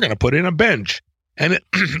 well, we're going to put in a bench. And it,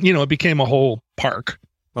 it became a whole park.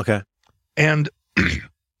 Okay. And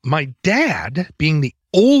my dad, being the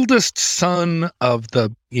oldest son of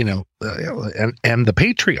the, and the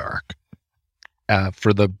patriarch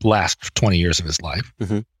for the last 20 years of his life,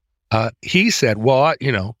 he said, well, I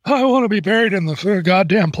want to be buried in the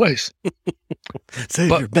goddamn place. Save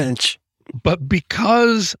your bench. But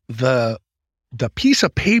because the piece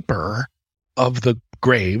of paper of the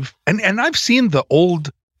grave, and I've seen the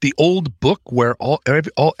old book where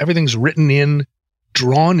everything's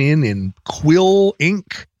drawn in quill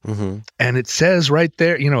ink, and it says right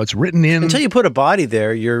there, it's written in. Until you put a body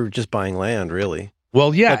there, you're just buying land, really.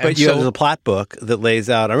 Well, yeah, but you have a plat book that lays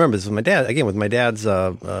out. I remember this with my dad again with my dad's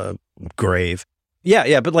grave.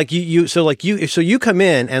 Yeah, but like you come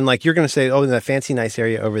in and like you're going to say, oh, in that fancy nice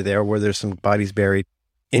area over there where there's some bodies buried.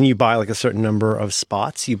 And you buy like a certain number of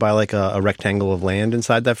spots. You buy like a rectangle of land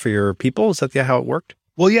inside that for your people. Is that how it worked?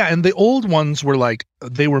 Well, yeah. And the old ones were like,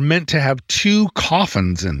 they were meant to have 2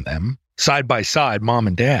 coffins in them side by side, mom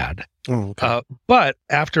and dad. Oh, okay. But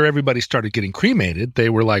after everybody started getting cremated, they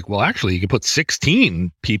were like, well, actually, you can put 16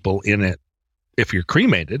 people in it if you're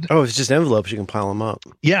cremated. Oh, it's just envelopes. You can pile them up.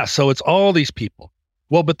 Yeah. So it's all these people.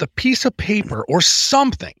 Well, but the piece of paper or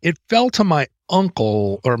something, it fell to my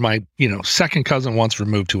uncle or my, second cousin once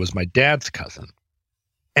removed, who was my dad's cousin.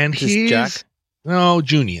 And he's Jack? No,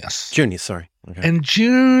 Junius. Junius, sorry. Okay. And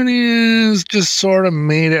Junius just sort of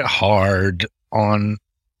made it hard on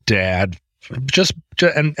Dad.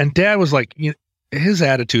 And Dad was like, his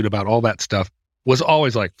attitude about all that stuff was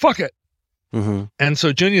always like, fuck it. And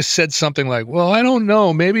so Junius said something like, well, I don't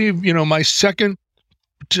know, maybe, my second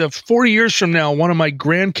 40 years from now, one of my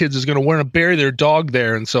grandkids is going to want to bury their dog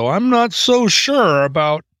there. And so I'm not so sure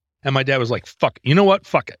about. And my dad was like, fuck, you know what?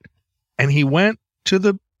 Fuck it. And he went to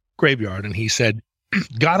the graveyard and he said,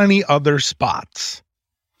 got any other spots?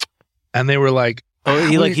 And they were like,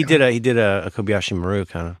 he did a Kobayashi Maru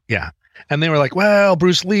kind of. Yeah. And they were like, well,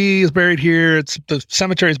 Bruce Lee is buried here. The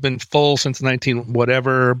cemetery's been full since 19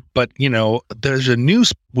 whatever. But,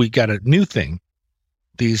 there's we got a new thing.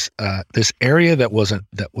 This area that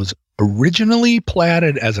was originally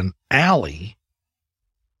platted as an alley,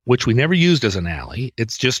 which we never used as an alley.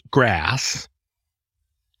 It's just grass,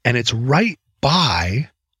 and it's right by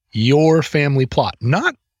your family plot.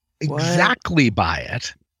 Not exactly by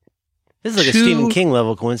it. This is like a Stephen King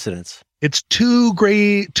level coincidence. It's two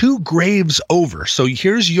graves over. So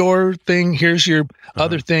here's your thing, here's your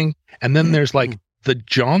other thing, and then there's like the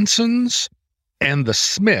Johnsons and the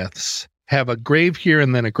Smiths have a grave here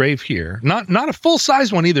and then a grave here. Not a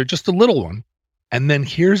full-size one either, just a little one. And then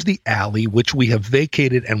here's the alley, which we have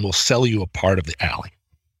vacated and will sell you a part of the alley.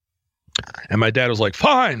 And my dad was like,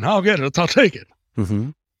 fine, I'll get it. I'll take it.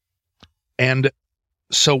 Mm-hmm. And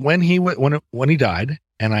so when he died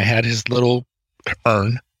and I had his little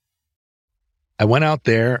urn. I went out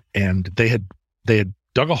there and they had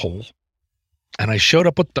dug a hole, and I showed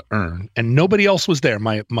up with the urn, and nobody else was there.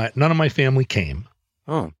 None of my family came.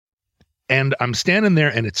 Oh. And I'm standing there,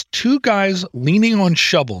 and it's two guys leaning on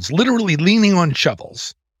shovels, literally leaning on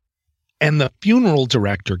shovels, and the funeral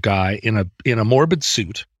director guy in a morbid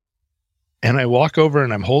suit. And I walk over,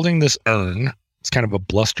 and I'm holding this urn. It's kind of a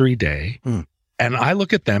blustery day. And I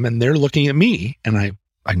look at them, and they're looking at me, and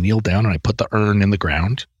I kneel down, and I put the urn in the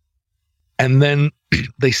ground. And then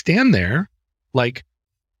they stand there like,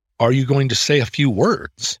 are you going to say a few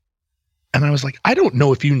words? And I was like, I don't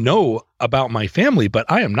know if you know about my family, but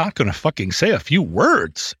I am not going to fucking say a few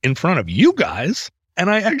words in front of you guys. And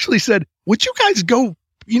I actually said, would you guys go,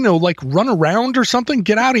 like run around or something?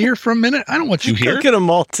 Get out of here for a minute. I don't want you here. Go get them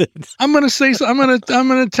malted. I'm going to say, I'm going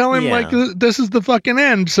to tell him like, this is the fucking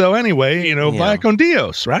end. So anyway, via con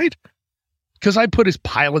Dios, right? Because I put his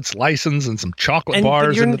pilot's license and some chocolate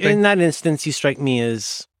bars in the thing. In that instance, you strike me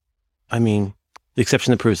as, the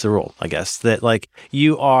exception that proves the rule, I guess, that like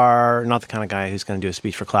you are not the kind of guy who's going to do a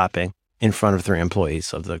speech for clapping in front of 3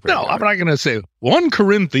 employees of the graveyard. No, I'm not going to say 1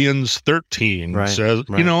 Corinthians 13 says,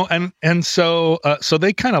 and so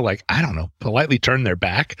they kind of like, I don't know, politely turned their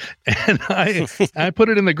back, and I put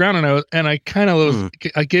it in the ground, and I kind of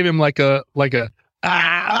I gave him like a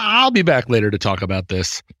I'll be back later to talk about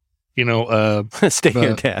this, stay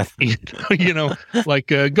your death, like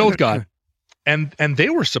go with God. And they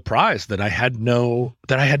were surprised that I had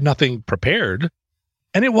nothing prepared.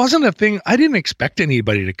 And it wasn't a thing. I didn't expect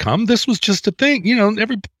anybody to come. This was just a thing.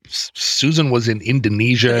 Susan was in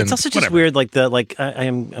Indonesia. It's also just weird.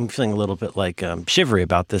 I'm feeling a little bit like shivery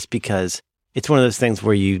about this, because it's one of those things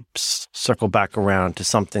where you circle back around to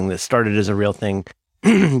something that started as a real thing,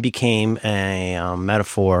 became a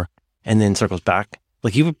metaphor, and then circles back.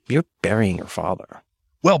 Like you're burying your father.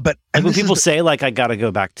 Well, but when people say like, I got to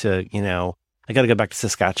go back to, I got to go back to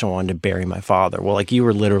Saskatchewan to bury my father. Well, like you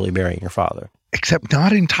were literally burying your father. Except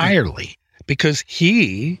not entirely, because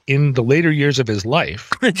he, in the later years of his life,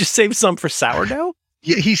 just save some for sourdough.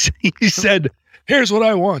 Yeah, he said, "Here's what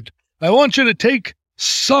I want. I want you to take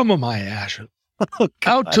some of my ashes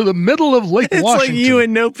out to the middle of Lake Washington." It's like you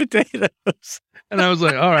and no potatoes. And I was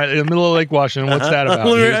like, "All right, in the middle of Lake Washington, what's that about?"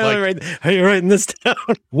 Are you writing this down?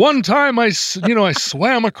 One time, I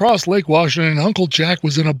swam across Lake Washington. Uncle Jack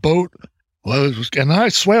was in a boat. And I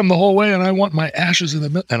swam the whole way, and I want my ashes in the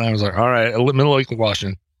middle. And I was like, all right, middle of Lake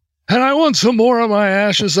Washington. And I want some more of my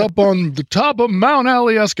ashes up on the top of Mount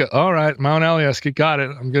Alyeska. All right, Mount Alyeska, got it.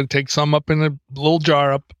 I'm going to take some up in a little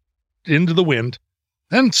jar up into the wind.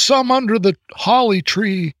 And some under the holly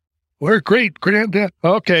tree where great-granddad...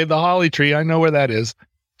 Okay, the holly tree, I know where that is.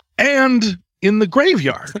 And in the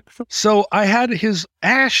graveyard. So I had his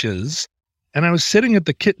ashes, and I was sitting at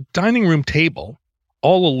the dining room table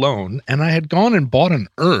all alone, and I had gone and bought an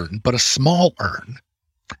urn, but a small urn.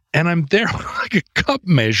 And I'm there with like a cup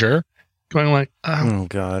measure, going like, oh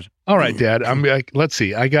God. All right, Dad. I'm like, let's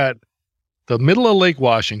see. I got the middle of Lake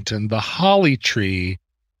Washington, the holly tree,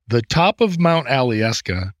 the top of Mount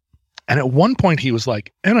Alyeska. And at one point he was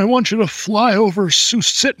like, and I want you to fly over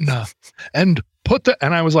Susitna and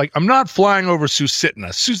and I was like, I'm not flying over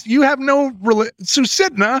Susitna. You have no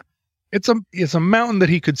Susitna. It's a mountain that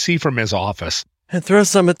he could see from his office. And throw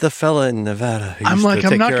some at the fella in Nevada who used to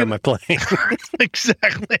take care of my plane.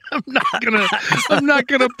 Exactly. I'm not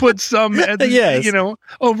gonna put some at,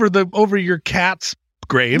 over your cat's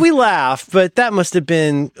grave. We laugh, but that must have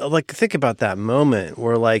been like, think about that moment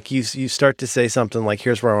where like you start to say something like,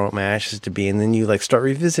 here's where I want my ashes to be, and then you like start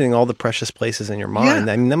revisiting all the precious places in your mind.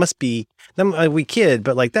 Yeah. I mean, that must be we kid,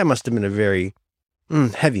 but like that must have been a very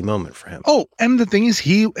heavy moment for him. Oh, and the thing is,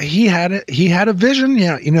 he had a vision.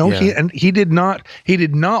 Yeah, he did not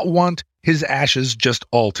want his ashes just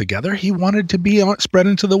all together. He wanted to be spread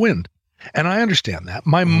into the wind, and I understand that.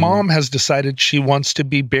 My mom has decided she wants to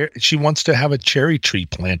have a cherry tree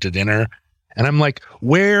planted in her, and I'm like,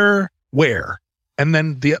 where? And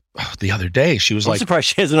then the other day she was I'm surprised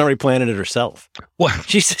she hasn't already planted it herself. Well,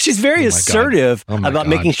 she's very assertive about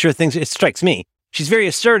making sure things. It strikes me. She's very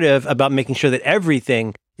assertive about making sure that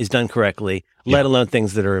everything is done correctly, let alone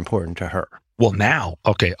things that are important to her. Well, now,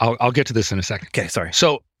 okay, I'll get to this in a second. Okay, sorry.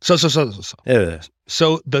 So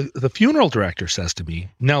the funeral director says to me,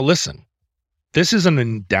 now listen, this is an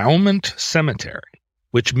endowment cemetery,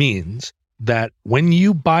 which means that when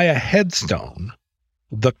you buy a headstone,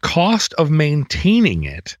 the cost of maintaining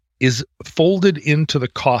it is folded into the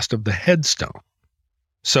cost of the headstone.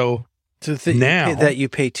 So now that you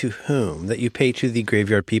pay to whom? That you pay to the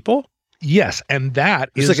graveyard people? Yes, and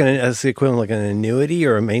that is like the equivalent like an annuity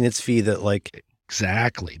or a maintenance fee that like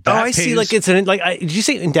Exactly. I see. Like it's did you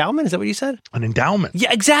say endowment? Is that what you said? An endowment.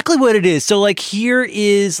 Yeah, exactly what it is. So like here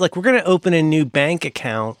is like, we're going to open a new bank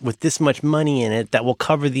account with this much money in it that will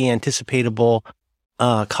cover the anticipatable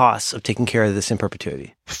costs of taking care of this in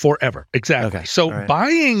perpetuity. Forever. Exactly. Okay. So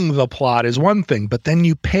buying the plot is one thing, but then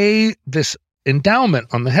you pay this endowment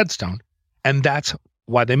on the headstone, and that's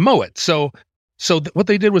why they mow it. So what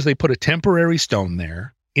they did was they put a temporary stone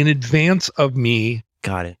there in advance of me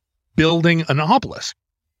building an obelisk.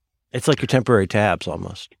 It's like your temporary tabs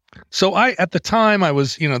almost. So at the time I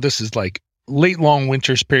was, this is like late long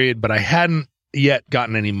winters period, but I hadn't yet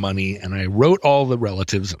gotten any money, and I wrote all the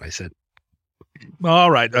relatives and I said, all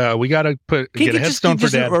right, we got to get a headstone for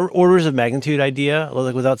Dad. Orders of magnitude idea,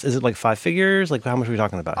 like is it like 5 figures? Like how much are we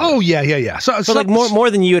talking about? Oh yeah. So like more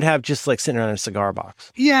than you would have just like sitting around in a cigar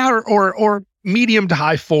box. Yeah, or medium to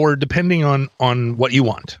high 4, depending on what you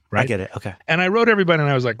want. Right. I get it. Okay. And I wrote everybody, and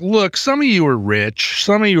I was like, look, some of you are rich,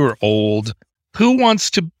 some of you are old. Who's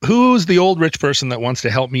the old rich person that wants to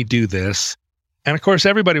help me do this? And of course,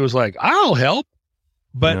 everybody was like, I'll help,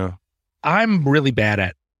 but I'm really bad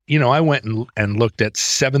at. I went and looked at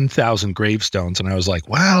 7,000 gravestones, and I was like,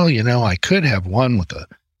 well, I could have one with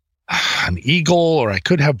an eagle, or I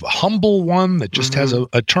could have a humble one that just has an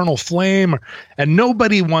eternal flame. And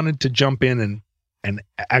nobody wanted to jump in and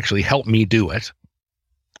actually help me do it.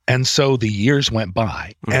 And so the years went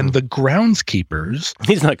by, and the groundskeepers...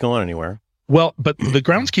 He's not going anywhere. Well, but the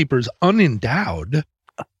groundskeepers, unendowed,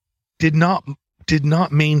 did not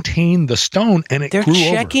maintain the stone, and they're grew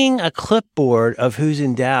checking a clipboard of who's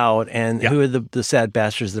endowed and who are the sad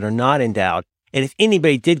bastards that are not endowed. And if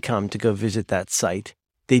anybody did come to go visit that site,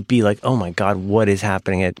 they'd be like, oh my God, what is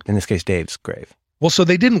happening at, in this case, Dave's grave? Well, so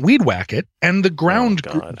they didn't weed whack it, and the ground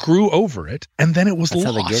grew over it, and then it was lost.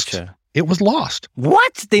 How they get you. It was lost.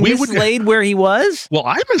 What? They mislaid where he was? Well,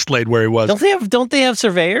 I mislaid where he was. Don't they have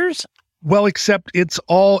surveyors? Well, except it's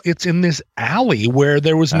in this alley where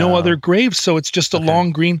there was no other graves, so it's just a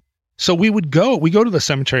long green. So we go to the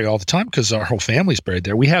cemetery all the time because our whole family's buried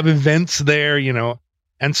there. We have events there,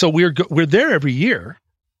 and so we're there every year,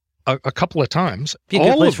 a couple of times. Be a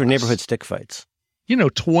good place for neighborhood stick fights.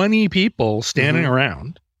 20 people standing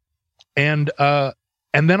around, and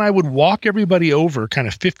then I would walk everybody over kind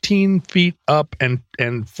of 15 feet up and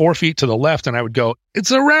 4 feet to the left, and I would go,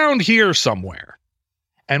 it's around here somewhere.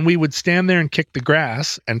 And we would stand there and kick the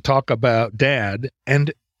grass and talk about Dad.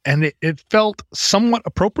 And it felt somewhat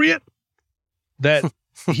appropriate that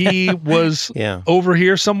he was over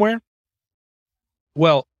here somewhere.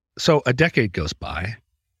 Well, so a decade goes by,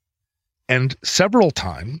 and several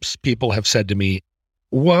times people have said to me,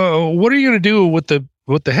 whoa, what are you going to do with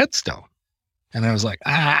the headstone? And I was like,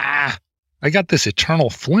 I got this eternal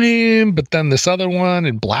flame, but then this other one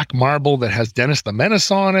in black marble that has Dennis the Menace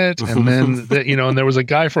on it. And then, and there was a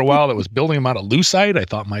guy for a while that was building them out of lucite. I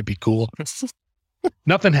thought might be cool.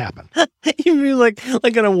 Nothing happened. You mean like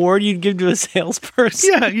an award you'd give to a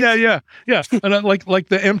salesperson? Yeah. And like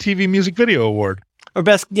the MTV Music Video Award. Or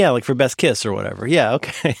like for best kiss or whatever. Yeah,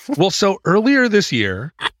 okay. Well, so earlier this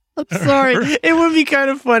year... I'm sorry. It would be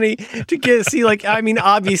kind of funny to see,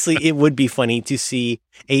 obviously it would be funny to see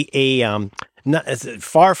a not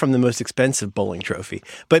far from the most expensive bowling trophy,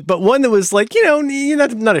 but one that was like,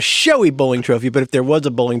 not a showy bowling trophy, but if there was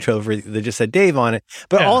a bowling trophy that just said Dave on it.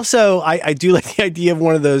 But also I do like the idea of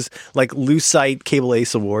one of those like lucite Cable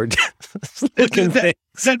Ace Award looking things.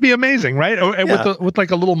 That'd be amazing, right? With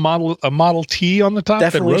like a little Model T on the top.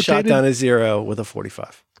 Definitely shot down a 0 with a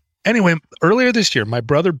 45. Anyway, earlier this year, my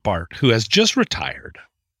brother Bart, who has just retired,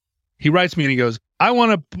 he writes me and he goes, I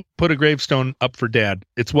want to put a gravestone up for Dad.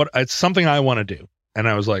 It's something I want to do. And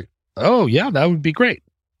I was like, oh yeah, that would be great.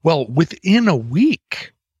 Well, within a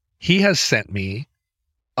week, he has sent me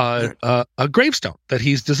a gravestone that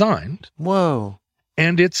he's designed. Whoa.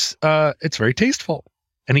 And it's very tasteful.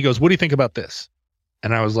 And he goes, what do you think about this?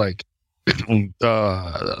 And I was like,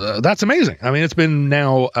 that's amazing. I mean, it's been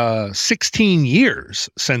now 16 years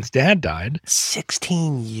since Dad died.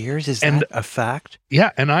 16 years? Is that a fact?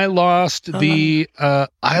 Yeah, and I lost or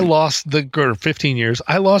 15 years.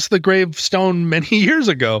 I lost the gravestone many years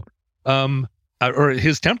ago, or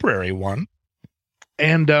his temporary one.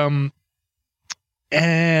 And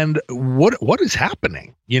what is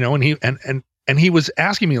happening? And he was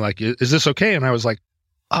asking me like, is this okay? And I was like,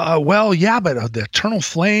 well, yeah, but the eternal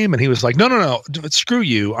flame. And he was like, no, screw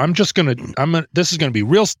you. This is going to be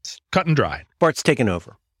real cut and dry. Bart's taken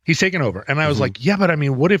over. He's taken over. And I was like, yeah, but I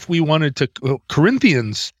mean, what if we wanted to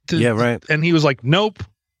Corinthians? Yeah, right. And he was like, nope.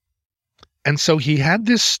 And so he had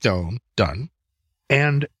this stone done,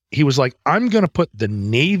 and he was like, I'm going to put the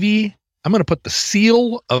Navy I'm going to put the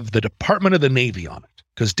seal of the Department of the Navy on it,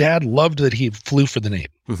 because Dad loved that he flew for the Navy.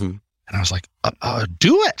 Mm-hmm. And I was like,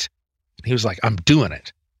 do it. And he was like, I'm doing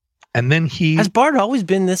it. And then Has Bart always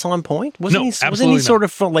been this on point? Wasn't he sort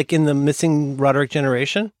of from like in the missing Roderick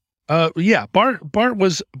generation? Yeah, Bart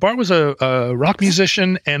was a rock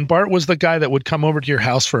musician, and Bart was the guy that would come over to your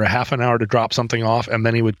house for a half an hour to drop something off, and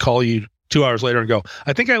then he would call you 2 hours later and go,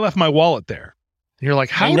 I think I left my wallet there. And you're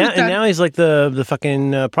like, and now he's like the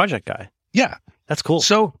fucking project guy. Yeah. That's cool.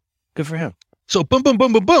 So good for him. So boom, boom,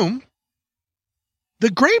 boom, boom, boom. The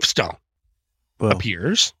gravestone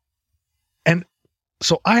appears. And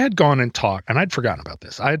so I had gone and talked, and I'd forgotten about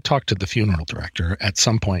this. I had talked to the funeral director at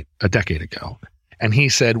some point a decade ago. And he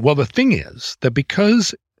said, well, the thing is that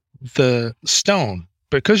because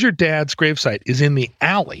your dad's gravesite is in the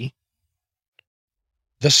alley,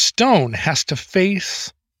 the stone has to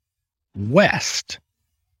face west.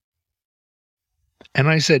 And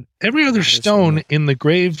I said, every other stone in the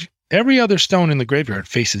graveyard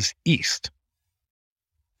faces east.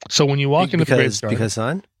 So when you walk into the graveyard, because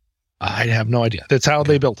son, I have no idea. That's how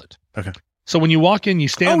they built it. Okay. So when you walk in, you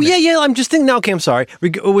stand. Oh, yeah. I'm just thinking now. Okay, I'm sorry.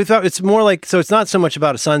 We thought it's more like, so it's not so much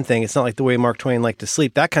about a sun thing. It's not like the way Mark Twain liked to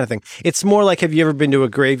sleep, that kind of thing. It's more like, have you ever been to a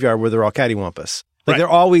graveyard where they're all cattywampus? Like they're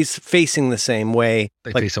always facing the same way.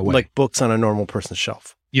 They face away. Like books on a normal person's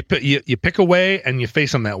shelf. You pick a way and you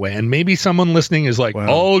face them that way. And maybe someone listening is like,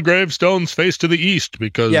 all gravestones face to the east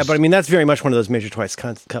because... Yeah, but I mean, that's very much one of those major twice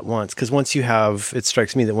cut once. Because it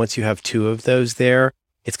strikes me that once you have two of those there,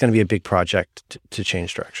 it's going to be a big project to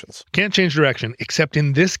change directions. Can't change direction, except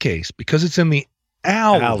in this case, because it's in the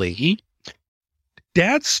alley.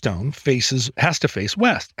 Dad's stone has to face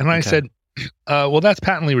west. And I said, well, that's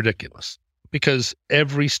patently ridiculous. Because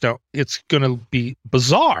every stone, it's going to be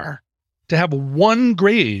bizarre to have one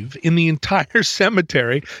grave in the entire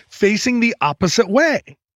cemetery facing the opposite way.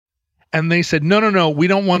 And they said, no, we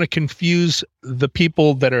don't want to confuse the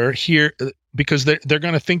people that are here because they're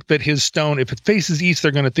going to think that his stone, if it faces east,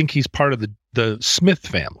 they're going to think he's part of the Smith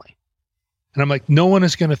family. And I'm like, no one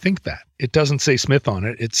is going to think that. It doesn't say Smith on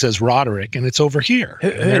it. It says Roderick, and it's over here.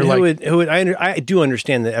 I do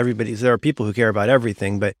understand that there are people who care about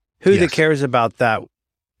everything, but who that cares about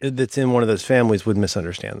that's in one of those families would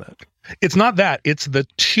misunderstand that. It's not that. It's the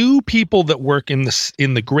two people that work in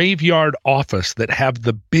the graveyard office that have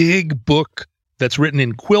the big book that's written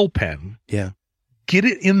in quill pen. Yeah. Got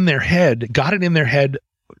it in their head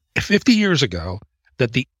 50 years ago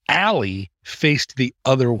that the alley faced the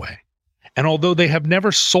other way. And although they have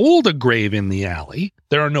never sold a grave in the alley,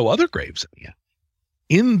 there are no other graves in the alley.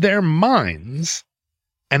 In their minds,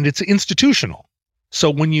 and it's institutional. So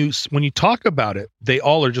when you talk about it, they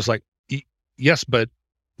all are just like, yes, but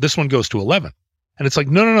this one goes to 11. And it's like,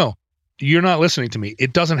 no, you're not listening to me.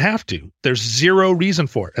 It doesn't have to. There's zero reason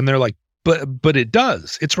for it. And they're like, but it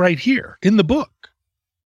does. It's right here in the book.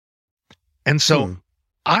 And so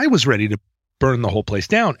I was ready to burn the whole place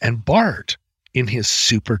down. And Bart, in his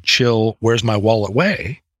super chill, where's my wallet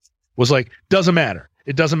way, was like, doesn't matter.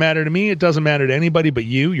 It doesn't matter to me. It doesn't matter to anybody but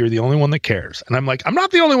you. You're the only one that cares. And I'm like, I'm not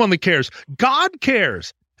the only one that cares. God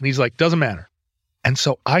cares. And he's like, doesn't matter. And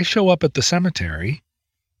so I show up at the cemetery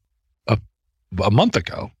a month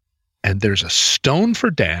ago, and there's a stone for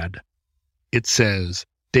Dad. It says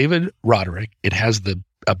David Roderick. It has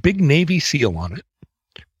a big Navy seal on it.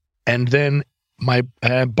 And then my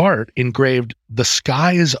Bart engraved "The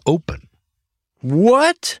Sky is Open."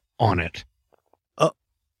 What? On it.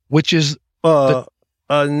 Which is... well,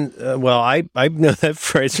 I know that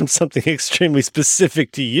phrase from something extremely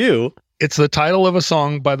specific to you. It's the title of a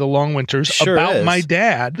song by the Long Winters about my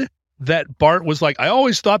dad that Bart was like, I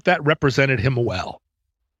always thought that represented him well.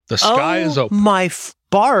 The sky is open.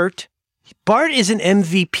 Bart is an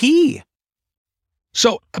MVP.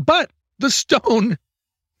 So, but the stone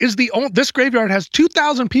is this graveyard has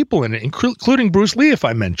 2,000 people in it, including Bruce Lee, if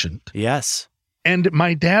I mentioned. Yes. And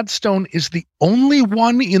my dad's stone is the only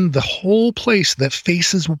one in the whole place that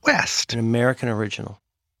faces west. An American original.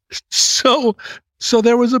 So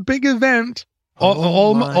there was a big event.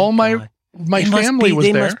 All my family was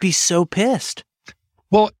there. They must be so pissed.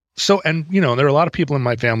 Well, there are a lot of people in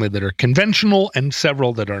my family that are conventional and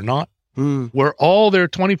several that are not. We're all there,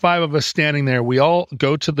 25 of us standing there. We all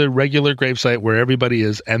go to the regular gravesite where everybody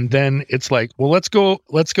is. And then it's like, well, let's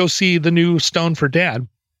go see the new stone for Dad.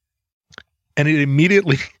 And it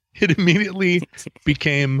immediately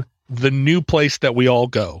became the new place that we all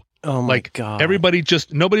go. Oh my God.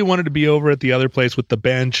 Nobody wanted to be over at the other place with the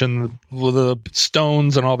bench and the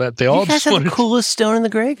stones and all that. They all just wanted the coolest stone in the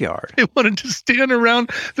graveyard. They wanted to stand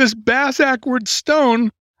around this bass-ackward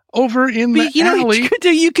stone over in the alley.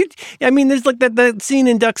 You could. I mean, there's like that scene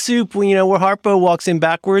in Duck Soup when where Harpo walks in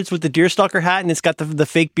backwards with the deerstalker hat and it's got the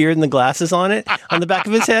fake beard and the glasses on it on the back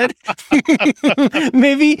of his head.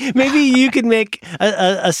 maybe you could make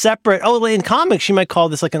a separate. Oh, in comics, you might call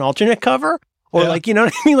this like an alternate cover. Or like, you know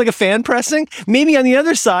what I mean? Like a fan pressing. Maybe on the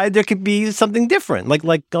other side, there could be something different, like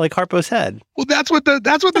Harpo's head. Well, that's what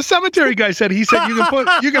the cemetery guy said. He said you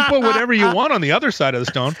can put whatever you want on the other side of the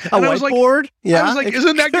stone. And I was whiteboard? I was like,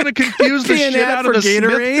 isn't that going to confuse the shit out of the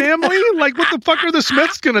Gatorade? Smith family? Like, what the fuck are the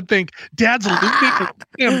Smiths going to think? Dad's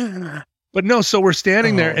looting. But no, so we're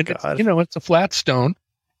standing there, and it's a flat stone,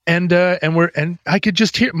 and I could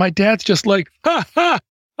just hear my dad's just like, ha ha.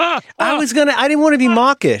 I didn't want to be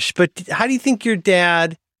mawkish, but how do you think your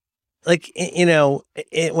dad, like,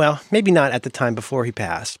 well, maybe not at the time before he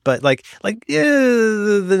passed, but like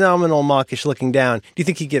the nominal mawkish looking down. Do you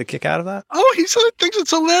think he'd get a kick out of that? Oh, he thinks it's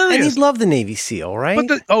hilarious. And he'd love the Navy SEAL, right?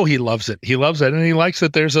 He loves it. He loves it. And he likes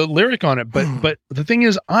that there's a lyric on it. But the thing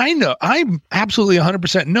is, I absolutely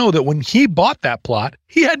 100% know that when he bought that plot,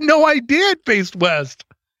 he had no idea it faced west.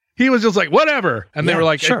 He was just like, whatever. And they were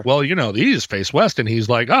like, sure. Well, these face west. And he's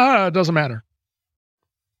like, it doesn't matter.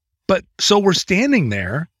 But so we're standing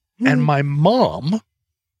there, and my mom,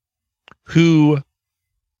 who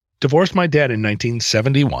divorced my dad in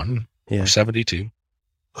 1971 or 72,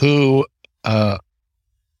 who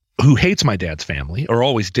hates my dad's family, or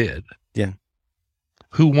always did. Yeah.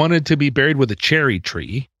 Who wanted to be buried with a cherry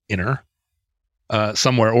tree in her.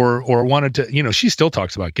 Somewhere or wanted to, she still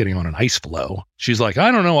talks about getting on an ice floe. She's like,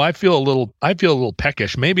 I don't know. I feel a little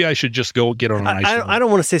peckish. Maybe I should just go get on an ice floe. I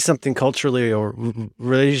don't want to say something culturally or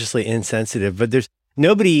religiously insensitive, but there's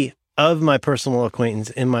nobody of my personal acquaintance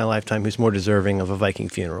in my lifetime who's more deserving of a Viking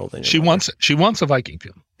funeral than she wants a Viking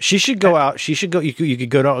funeral. She should go out. She should go. You could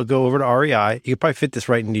go over to REI. You could probably fit this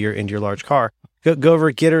right into your large car. Go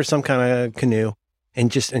over, get her some kind of canoe. And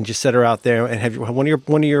just set her out there and have one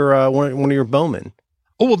of your bowmen.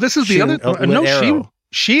 Oh well, this is the other. No,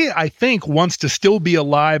 she I think wants to still be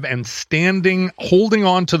alive and standing, holding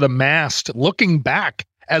on to the mast, looking back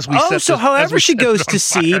as we. Oh, so however she goes to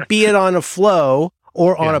sea, be it on a floe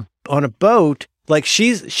or on a boat, like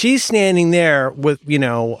she's standing there with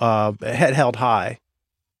head held high.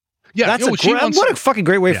 Yeah, that's what a fucking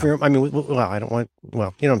great way for. I mean, I don't want.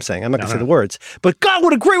 Well, you know what I'm saying. I'm not going to say the words, but God,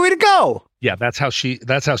 what a great way to go. Yeah, that's how she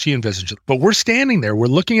envisages it. But we're standing there. We're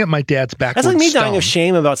looking at my dad's backwards. That's like me dying of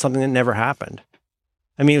shame about something that never happened.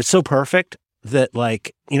 I mean, it's so perfect that,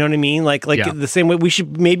 like, you know what I mean? Like the same way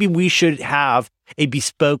we should have a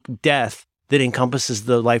bespoke death that encompasses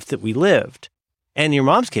the life that we lived. And in your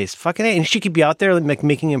mom's case, fucking A. And she could be out there like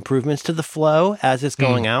making improvements to the flow as it's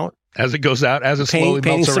going out. As it goes out, as it slowly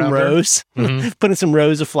melts around some rows, putting some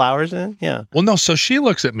rows of flowers in. Yeah. Well, no. So she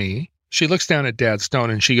looks at me. She looks down at Dad's stone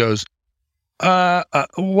and she goes, why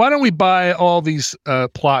don't we buy all these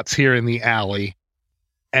plots here in the alley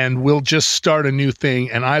and we'll just start a new thing.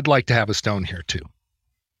 And I'd like to have a stone here too.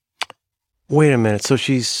 Wait a minute. So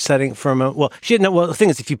she's setting for a moment. Well, the thing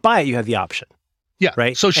is, if you buy it, you have the option. Yeah.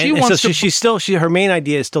 Right. So she wants to. She's still, her main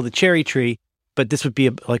idea is still the cherry tree, but this would be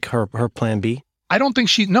like her plan B. I don't think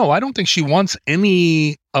she wants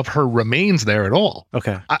any of her remains there at all.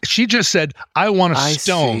 Okay. She just said, I want a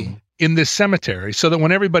stone in this cemetery so that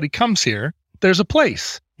when everybody comes here, there's a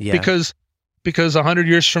place. Yeah. Because 100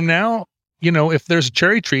 years from now, if there's a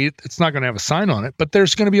cherry tree, it's not going to have a sign on it, but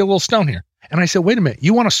there's going to be a little stone here. And I said, wait a minute,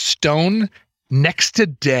 you want a stone next to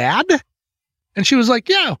Dad? And she was like,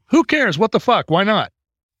 yeah, who cares? What the fuck? Why not?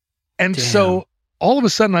 And so all of a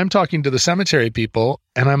sudden I'm talking to the cemetery people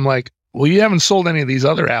and I'm like, well, you haven't sold any of these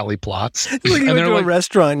other alley plots. Like you went to a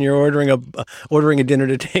restaurant and you're ordering a dinner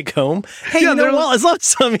to take home. Hey, as long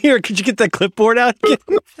as I'm here, could you get that clipboard out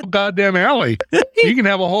again? Goddamn alley. You can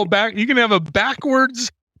have a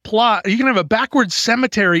backwards plot. You can have a backwards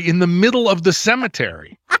cemetery in the middle of the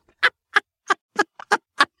cemetery.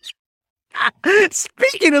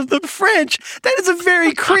 Speaking of the French, that is a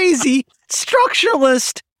very crazy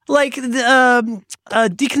structuralist, like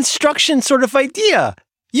deconstruction sort of idea.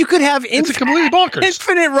 You could have it's completely bonkers.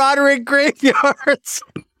 Infinite Roderick graveyards.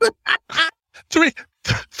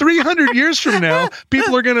 300 years from now,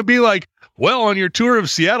 people are going to be like, well, on your tour of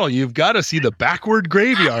Seattle, you've got to see the backward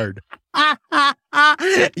graveyard.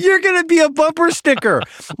 You're going to be a bumper sticker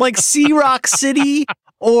like Sea Rock City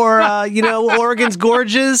or, Oregon's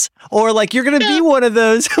Gorges, or like you're going to be one of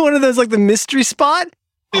those like the mystery spot.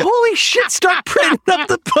 Yeah. Holy shit, start printing up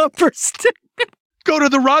the bumper sticker. Go to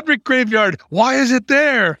the Roderick graveyard. Why is it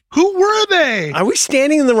there? Who were they? Are we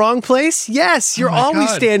standing in the wrong place? Yes, you're always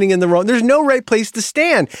standing in the wrong. There's no right place to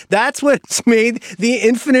stand. That's what's made the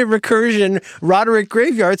infinite recursion Roderick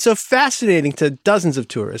graveyard so fascinating to dozens of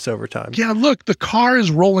tourists over time. Yeah, look, the car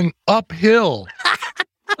is rolling uphill.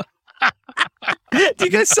 Do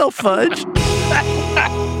you guys sell fudge?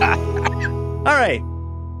 All right.